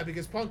Yeah,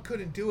 because Punk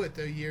couldn't do it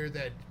the year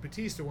that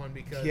Batista won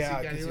because Yeah,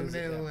 he got 'cause he was-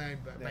 eliminated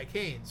yeah. by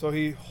Kane. So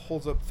he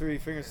holds up 3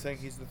 fingers saying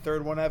he's the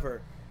third one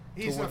ever.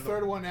 He's the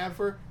third one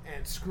ever,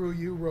 and screw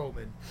you,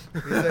 Roman. He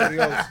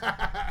goes,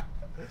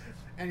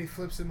 and he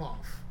flips him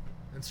off.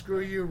 And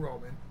screw you,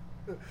 Roman.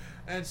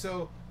 And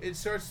so it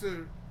starts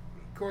the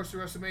course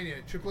of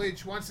WrestleMania. Triple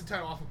H wants the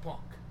title off of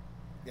Punk.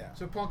 yeah.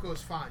 So Punk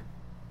goes, fine.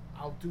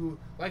 I'll do,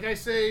 like I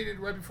said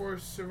right before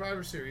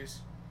Survivor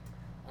Series,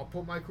 I'll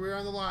put my career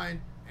on the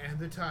line and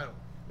the title.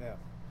 Yeah.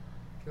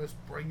 He goes,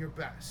 bring your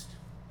best.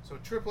 So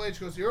Triple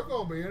H goes, you're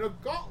going to be in a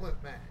gauntlet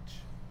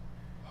match.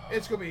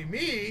 It's going to be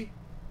me.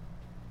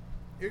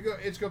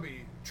 It's going to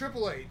be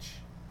Triple H,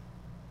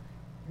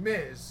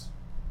 Miz,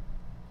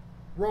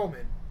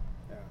 Roman.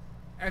 Yeah.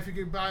 And if you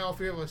can buy all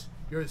 3 of us,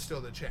 you're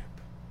still the champ.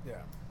 Yeah.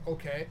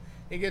 Okay.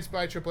 He gets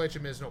by Triple H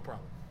and Miz, no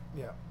problem.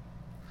 Yeah.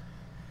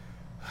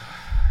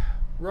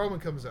 Roman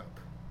comes up.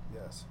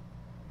 Yes.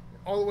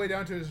 All the way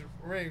down to his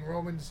ring,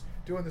 Roman's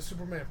doing the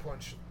Superman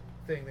punch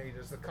thing that he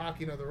does, the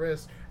cocking of the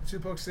wrist. And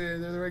Tupac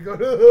sitting there, the ring going,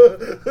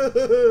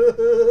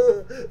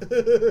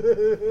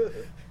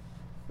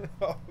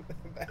 Oh,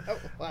 that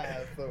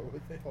laugh though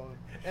was fun.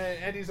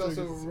 and he's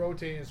also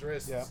rotating his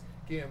wrists, Yeah.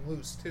 getting him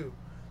loose too.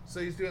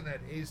 So he's doing that.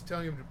 He's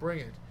telling him to bring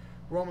it.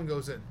 Roman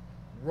goes in.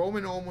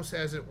 Roman almost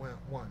has it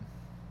won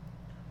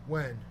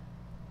when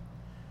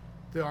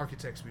the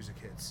Architects music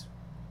hits.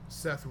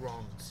 Seth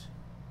Rollins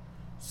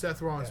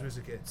Yeah.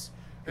 music hits.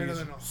 And And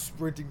he's then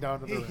sprinting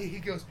down to the he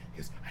goes,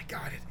 I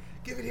got it.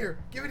 Give it here.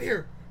 Give it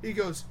here. He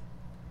goes,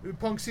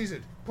 Punk sees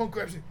it. Punk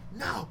grabs it.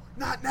 No,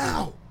 not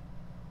now.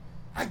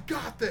 I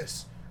got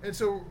this. And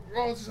so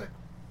Rollins is like,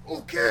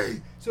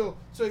 okay. So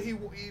he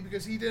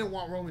because he didn't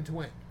want Roman to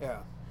win. Yeah.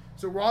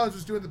 So Rollins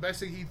was doing the best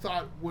thing he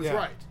thought was Yeah.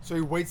 right. So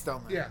he waits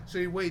down there. Yeah. So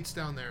he waits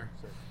down there.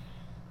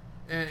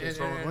 And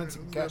Roman wins,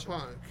 he can catch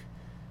him.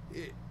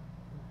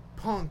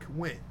 Punk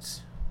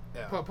wins.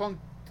 Yeah. Punk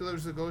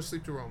delivers the go to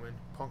sleep to Roman.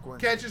 Punk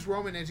wins. Catches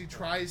Roman as he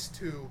tries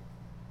to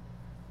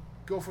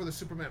go for the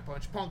Superman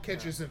punch. Punk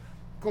catches him,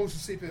 goes to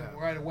sleep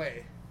right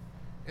away,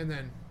 and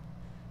then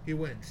he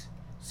wins.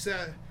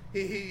 Seth,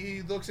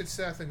 he looks at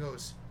Seth and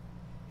goes,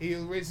 he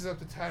raises up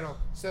the title.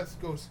 Seth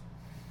goes,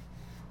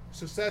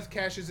 so Seth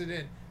cashes it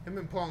in. Him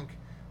and Punk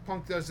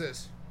does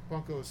this.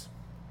 Punk goes,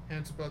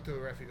 hands about to the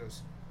ref. He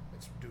goes,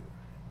 let's do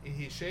it.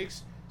 He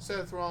shakes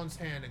Seth Rollins'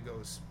 hand and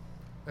goes,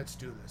 let's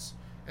do this.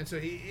 And so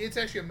it's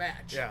actually a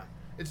match. Yeah.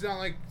 It's not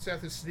like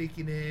Seth is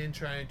sneaking in,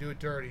 trying to do it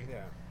dirty.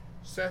 Yeah.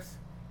 Seth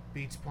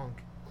beats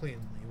Punk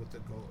cleanly with the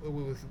goal,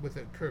 with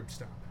a curb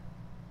stomp.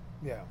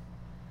 Yeah.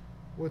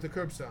 With a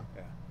curb stomp.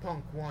 Yeah.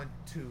 Punk 1,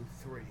 2,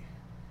 3.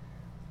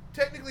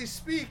 Technically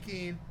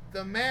speaking,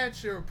 the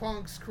match or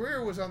Punk's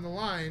career was on the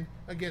line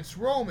against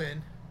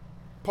Roman.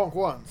 Punk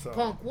won. So.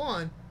 Punk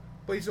won,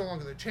 but he's no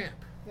longer the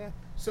champ. Yeah.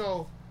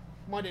 So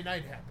Monday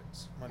night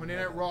happens. Monday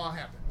Night Raw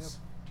happens.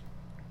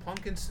 Yep.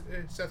 Punk and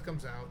Seth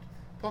comes out.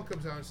 Punk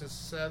comes out and says,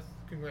 Seth,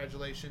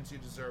 congratulations, you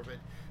deserve it.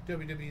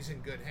 WWE's in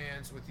good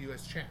hands with you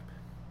as champ.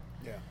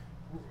 Yeah.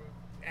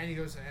 And he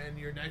goes, and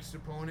your next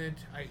opponent,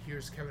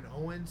 here's Kevin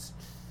Owens.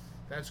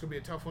 That's going to be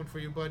a tough one for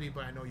you, buddy,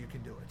 but I know you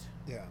can do it.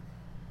 Yeah.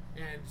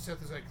 And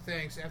Seth is like,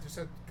 thanks. After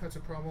Seth cuts a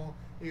promo,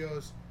 he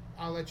goes,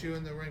 I'll let you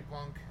in the ring,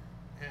 Punk.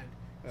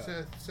 And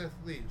Seth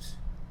leaves.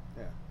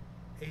 Yeah.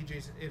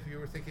 AJ's, if you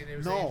were thinking it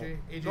was no,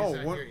 AJ's no.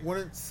 not here yet.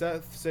 Wouldn't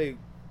Seth say,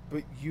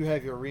 but you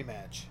have your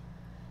rematch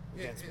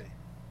against me?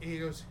 He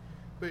goes,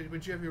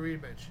 but you have your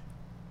rematch.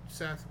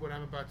 Seth, what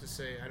I'm about to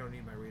say, I don't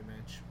need my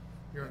rematch.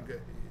 You're in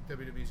good.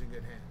 WWE's in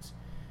good hands.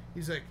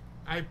 He's like,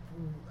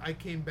 I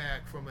came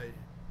back from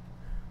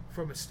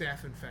a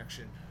staph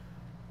infection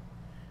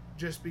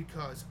just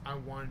because I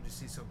wanted to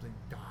see something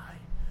die.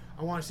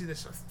 I want to see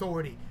this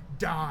authority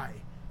die.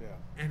 Yeah.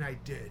 And I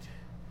did.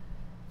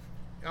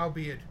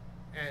 Albeit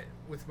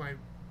with my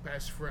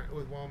best friend,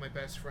 with one of my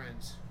best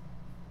friends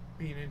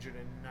being injured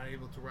and not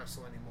able to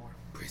wrestle anymore.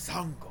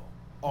 Brisango.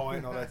 Oh, I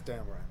know that's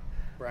Dan Bryan.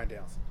 Bryan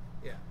Danielson.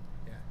 Yeah.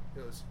 He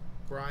goes,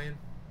 Brian,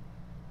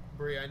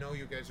 Bree, I know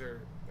you guys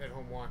are at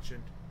home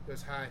watching. He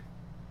goes, hi.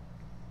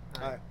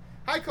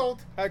 Hi,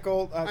 Colt. Hi,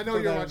 Colt. I know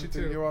you're watching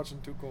too. You're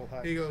watching too, Colt.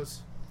 Hi. He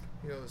goes,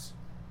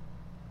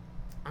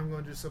 I'm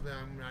going to do something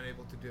I'm not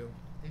able to do.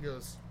 He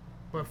goes,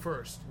 but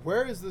first.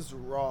 Where is this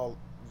Raw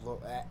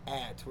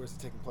at? Where's it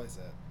taking place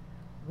at?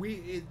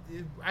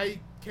 I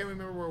can't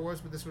remember where it was,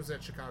 but this was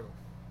at Chicago.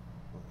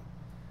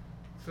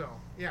 So,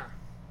 yeah.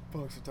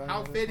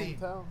 How fitting.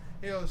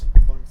 He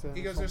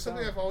goes, there's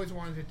something I've always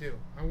wanted to do.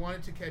 I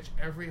wanted to catch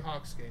every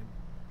Hawks game,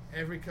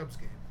 every Cubs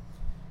game.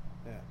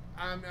 Yeah.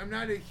 I'm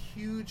not a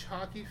huge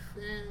hockey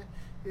fan.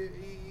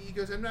 He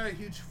goes, I'm not a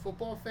huge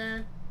football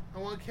fan. I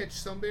want to catch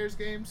some Bears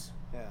games.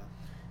 Yeah.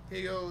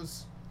 He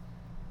goes,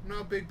 I'm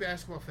not a big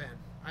basketball fan.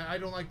 I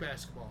don't like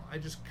basketball. I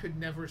just could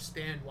never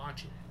stand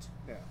watching it.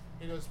 Yeah.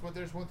 He goes, but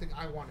there's one thing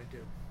I want to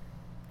do.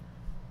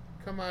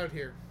 Come out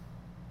here.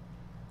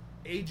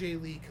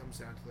 AJ Lee comes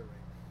down to the ring.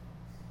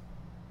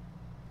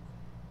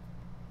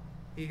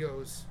 He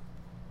goes,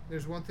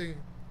 there's one thing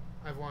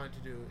I've wanted to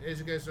do. As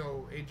you guys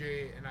know,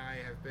 AJ and I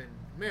have been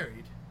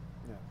married.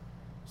 Yeah.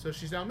 So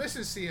she's now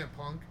Mrs. CM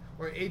Punk,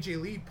 or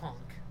AJ Lee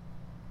Punk,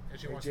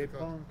 as she wants to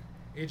call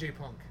it. AJ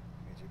Punk.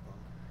 AJ Punk.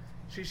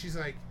 She's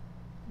like,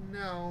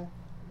 no.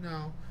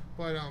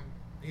 But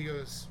he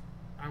goes,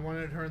 I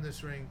wanted her in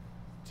this ring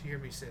to hear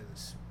me say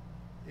this.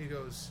 He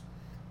goes,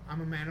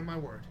 I'm a man of my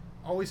word.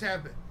 Always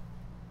have been.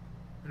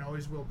 And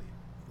always will be.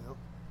 Yep.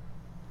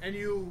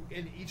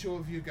 And each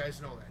of you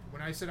guys know that.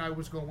 When I said I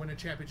was going to win a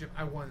championship,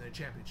 I won the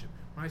championship.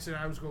 When I said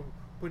I was going to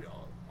put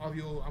all of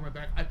you on my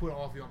back, I put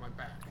all of you on my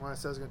back. When I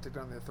said I was going to take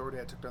down the Authority,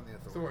 I took down the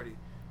Authority.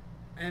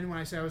 And when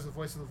I said I was the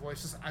voice of the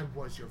voiceless, I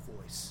was your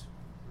voice.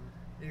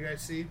 Mm-hmm. You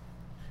guys see?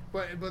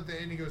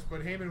 And he goes,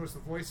 but Heyman was the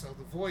voice of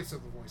the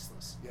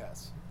voiceless.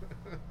 Yes.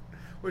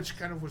 Which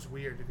kind of was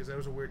weird because that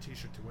was a weird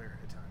T-shirt to wear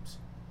at times.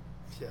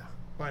 Yeah.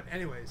 But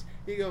anyways,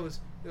 he goes,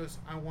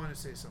 I want to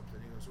say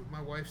something. He goes, with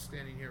my wife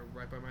standing here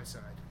right by my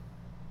side,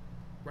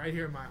 right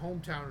here in my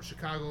hometown of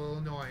Chicago,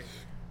 Illinois.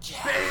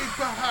 Yeah. Big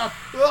pop!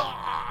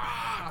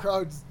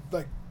 Crowd's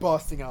like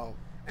busting out.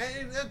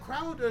 And the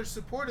crowd are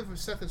supportive of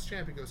Seth as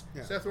champion. He goes,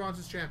 yeah. Seth Rollins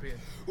is champion.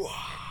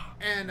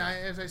 And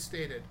as I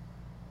stated,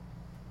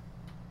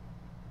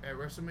 at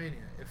WrestleMania,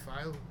 if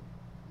I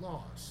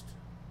lost,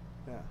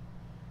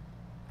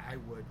 I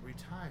would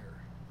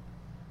retire.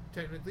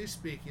 Technically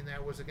speaking,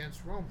 that was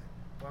against Roman.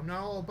 But I'm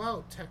not all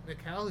about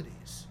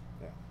technicalities.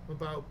 Yeah. I'm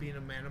about being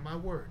a man of my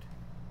word.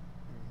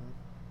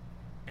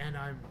 Mm-hmm. And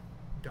I'm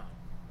done.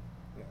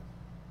 Yeah.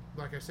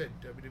 Like I said,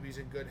 WWE's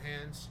in good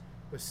hands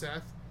with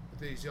Seth,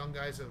 with these young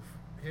guys of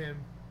him,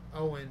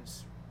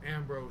 Owens,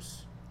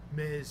 Ambrose,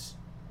 Miz.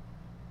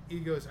 He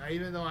goes,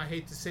 even though I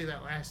hate to say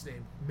that last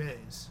name,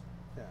 Miz.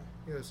 Yeah.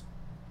 He goes,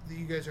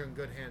 you guys are in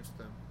good hands with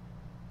them.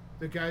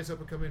 The guys up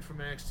and coming from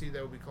NXT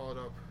that will be called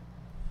up,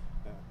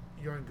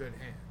 you're in good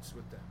hands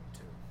with them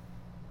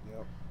too.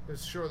 Yep.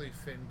 Because surely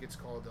Finn gets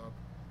called up.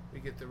 We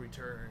get the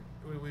return.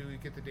 We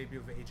get the debut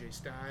of AJ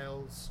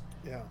Styles.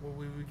 Yeah.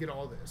 We get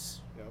all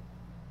this. Yep.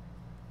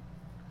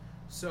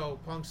 So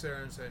Punk's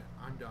there and said,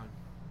 I'm done.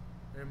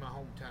 They're in my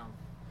hometown.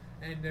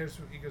 And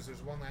he goes,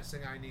 there's one last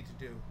thing I need to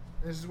do.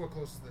 And this is what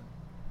closes them.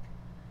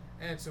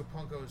 And so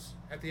Punk goes,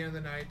 at the end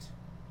of the night,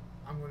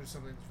 I'm going to do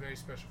something that's very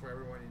special for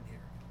everyone in here.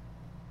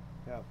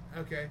 Yeah.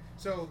 Okay,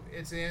 so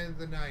it's the end of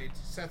the night.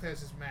 Seth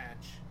has his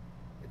match.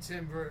 It's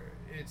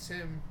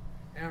him.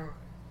 And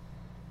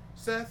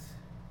Seth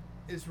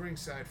is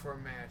ringside for a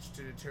match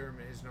to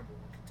determine his number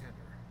one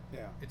contender.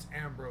 Yeah. It's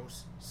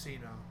Ambrose,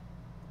 Cena,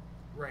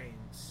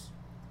 Reigns,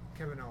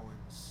 Kevin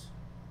Owens.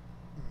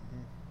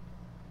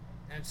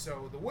 Mm-hmm. And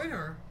so the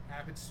winner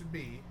happens to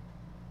be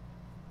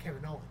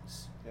Kevin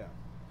Owens. Yeah.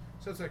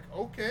 So it's like,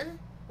 okay,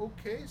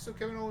 so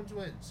Kevin Owens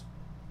wins.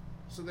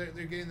 So they're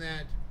getting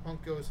that.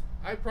 Punk goes,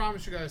 I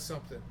promise you guys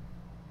something.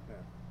 Yeah.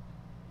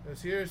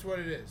 Goes, here's what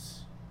it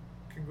is.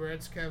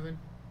 Congrats, Kevin.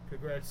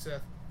 Congrats,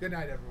 Seth. Good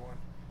night, everyone.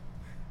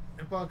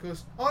 And Punk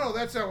goes, oh no,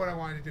 that's not what I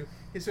wanted to do.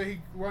 And so he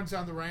runs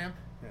down the ramp,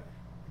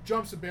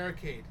 jumps a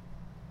barricade.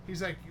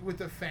 He's like with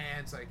the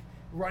fans, like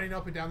running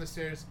up and down the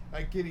stairs,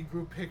 like getting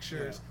group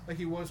pictures, like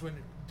he was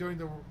during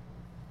the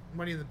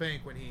Money in the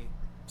Bank when he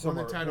won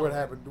the title. What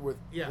happened with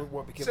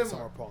what became the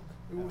Summer Punk?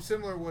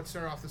 Similar to what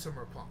started off the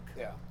Summer Punk.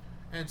 Yeah.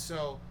 And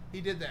so he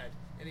did that,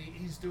 and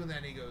he's doing that,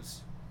 and he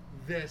goes,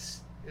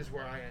 this is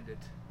where I end it.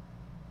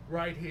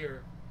 Right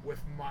here with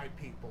my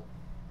people.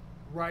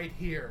 Right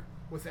here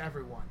with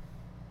everyone.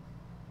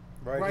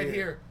 Right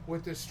here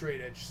with the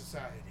straight edge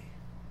society.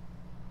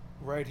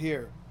 Right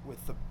here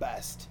with the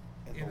best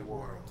in the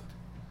world.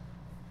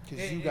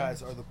 Because you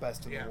guys are the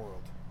best in the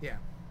world. Yeah.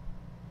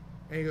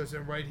 And he goes,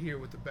 and right here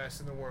with the best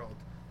in the world.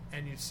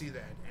 And you see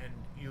that, and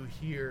you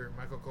hear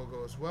Michael Cole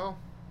go as well.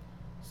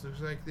 So it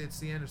looks like it's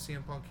the end of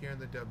CM Punk here in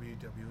the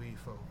WWE,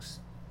 folks.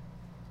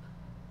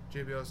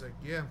 JBL's like,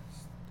 yeah.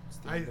 It's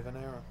the end of an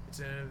era. It's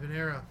the end of an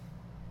era.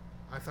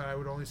 I thought I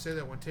would only say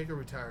that when Taker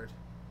retired.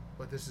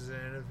 But this is the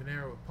end of an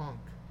era with Punk,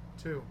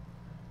 too.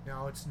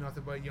 Now it's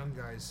nothing but young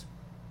guys.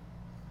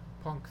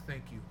 Punk,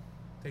 thank you.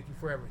 Thank you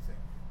for everything.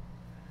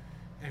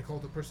 And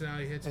Cult of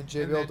Personality hits. And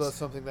JBL does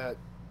something that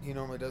he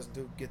normally doesn't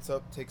do. Gets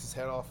up, takes his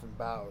hat off, and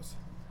bows.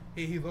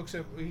 He looks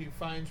at, he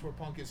finds where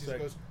Punk is. He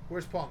goes,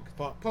 where's Punk?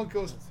 Punk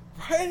goes,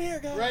 right here,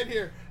 guys. Right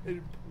here.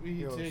 And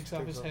he takes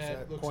off his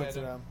hat, looks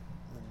at him,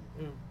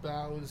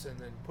 bows, and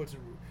then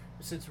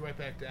sits right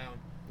back down.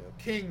 Yep.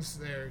 King's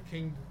there.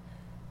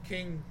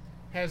 King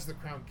has the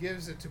crown,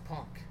 gives it to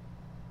Punk.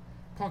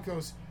 Punk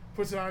goes,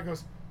 puts it on and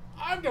goes,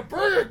 I'm the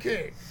Burger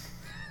King.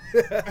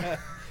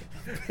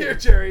 Here,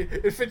 Jerry,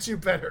 it fits you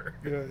better.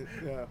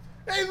 Yeah.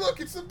 Hey, look,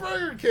 it's the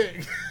Burger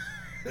King.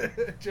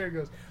 Jerry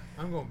goes,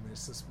 I'm going to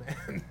miss this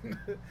man.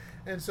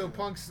 And so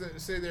Punk's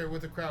stay there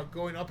with the crowd,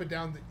 going up and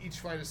down each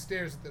flight of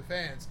stairs with the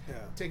fans,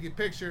 taking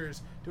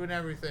pictures, doing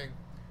everything.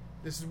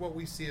 This is what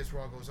we see as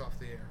Raw goes off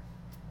the air.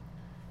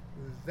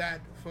 That,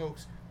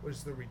 folks,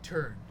 was the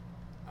return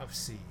of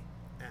CM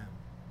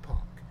Punk.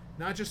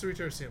 Not just the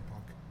return of CM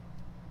Punk.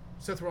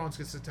 Seth Rollins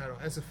gets the title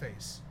as a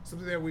face.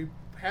 Something that we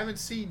haven't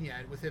seen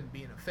yet with him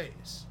being a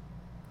face.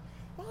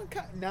 Well,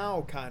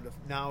 now, kind of.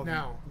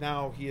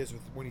 Now he is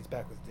when he's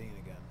back with Dean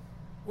again.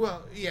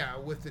 Well, yeah,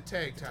 with the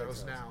tag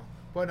titles now.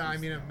 But no, I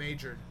mean a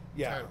major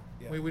title.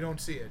 Yeah. We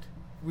don't see it.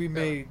 We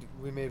made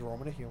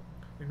Roman a heel.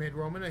 We made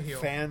Roman a heel.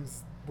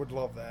 Fans would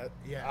love that.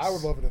 Yes. I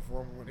would love it if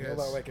Roman would heel.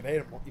 That way I could hate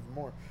him even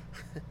more.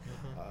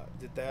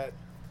 Did that.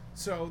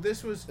 So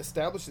this was...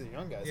 Established the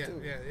young guys,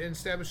 too. Yeah, it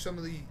established some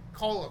of the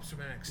call-ups from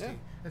NXT.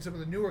 And some of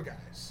the newer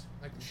guys,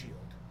 like The Shield.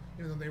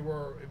 Even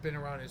though been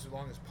around as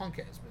long as Punk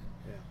has been.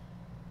 Yeah.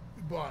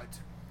 But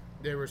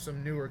there were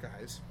some newer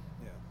guys.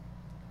 Yeah.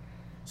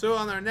 So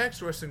on our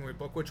next wrestling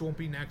rebook, which won't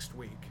be next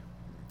week.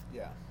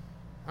 Yeah.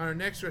 On our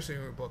next wrestling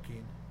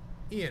rebooking,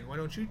 Ian, why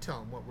don't you tell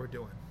them what we're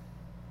doing?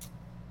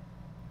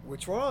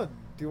 Which one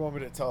do you want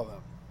me to tell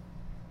them?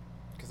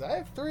 Because I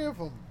have 3 of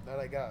them that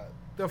I got.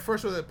 The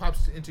first one that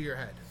pops into your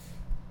head.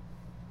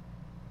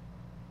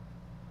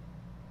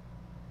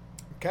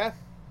 Okay.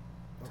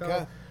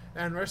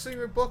 And wrestling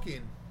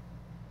rebooking.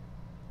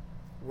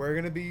 We're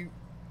gonna be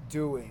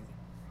doing.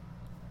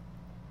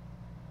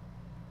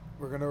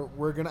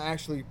 We're gonna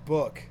actually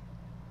book.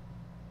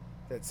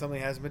 That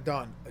something hasn't been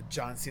done. A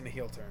John Cena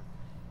heel turn.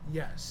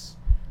 Yes,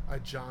 a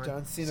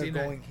John Cena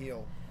going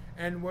heel.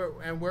 And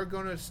we're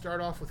going to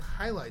start off with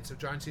highlights of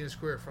John Cena's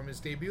career from his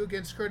debut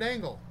against Kurt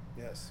Angle.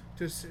 Yes.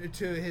 To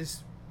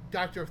his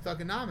Doctor of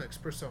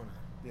Thugonomics persona.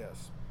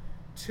 Yes.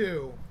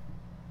 To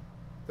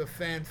the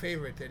fan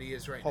favorite that he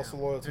is right Hustle,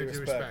 now. loyalty,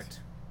 respect.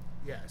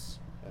 Yes.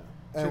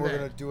 Yeah. And we're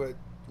going to do it.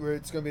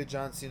 It's going to be a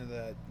John Cena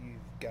that you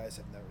guys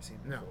have never seen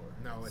before.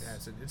 No, it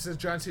hasn't. It's a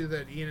John Cena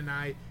that Ian and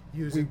I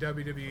use in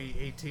WWE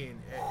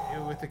 18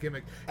 with the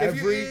gimmick.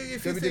 Every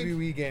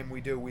WWE game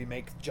we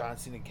make John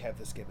Cena have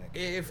this gimmick.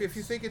 If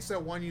you think it's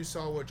that one you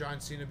saw where John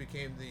Cena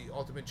became the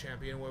Ultimate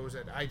Champion, what was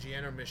that,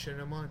 IGN or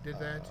Machinima did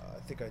that?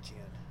 I think IGN.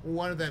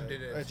 One of them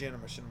did it. IGN or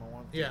Machinima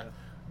one. Yeah,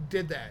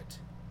 did that.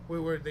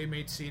 Where they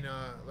made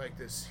Cena like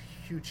this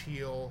huge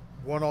heel.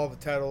 Won all the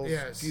titles,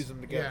 fuse them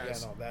together.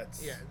 Yes.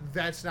 Yeah,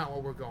 that's not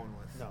what we're going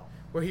with. No.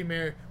 Where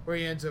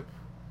he ends up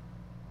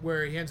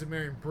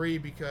marrying Brie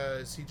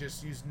because he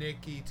just used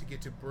Nikki to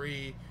get to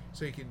Brie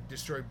so he can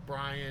destroy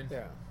Bryan.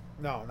 Yeah.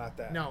 No, not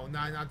that. No,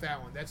 not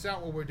that one. That's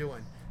not what we're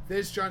doing.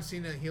 This John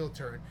Cena heel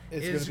turn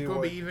is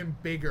going to be even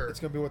bigger. It's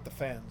going to be what the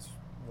fans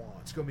want.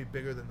 It's going to be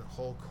bigger than the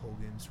Hulk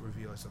Hogan's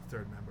reveal as a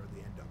third member of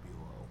the NWO.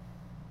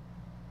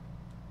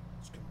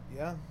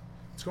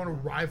 It's going to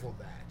rival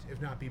that,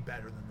 if not be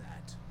better than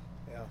that.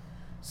 Yeah.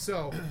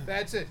 So,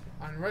 that's it.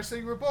 On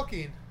Wrestling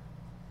Rebooking,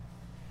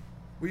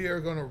 we are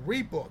going to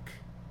rebook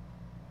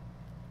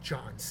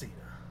John Cena.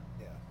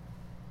 Yeah.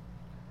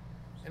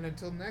 And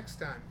until next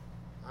time,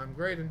 I'm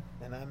Graydon.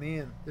 And I'm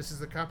Ian. This is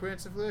the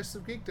comprehensive list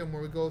of geekdom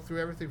where we go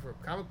through everything from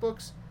comic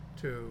books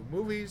to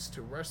movies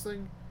to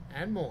wrestling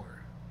and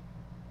more.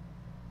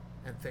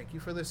 And thank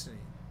you for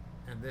listening.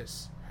 And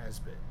this has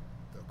been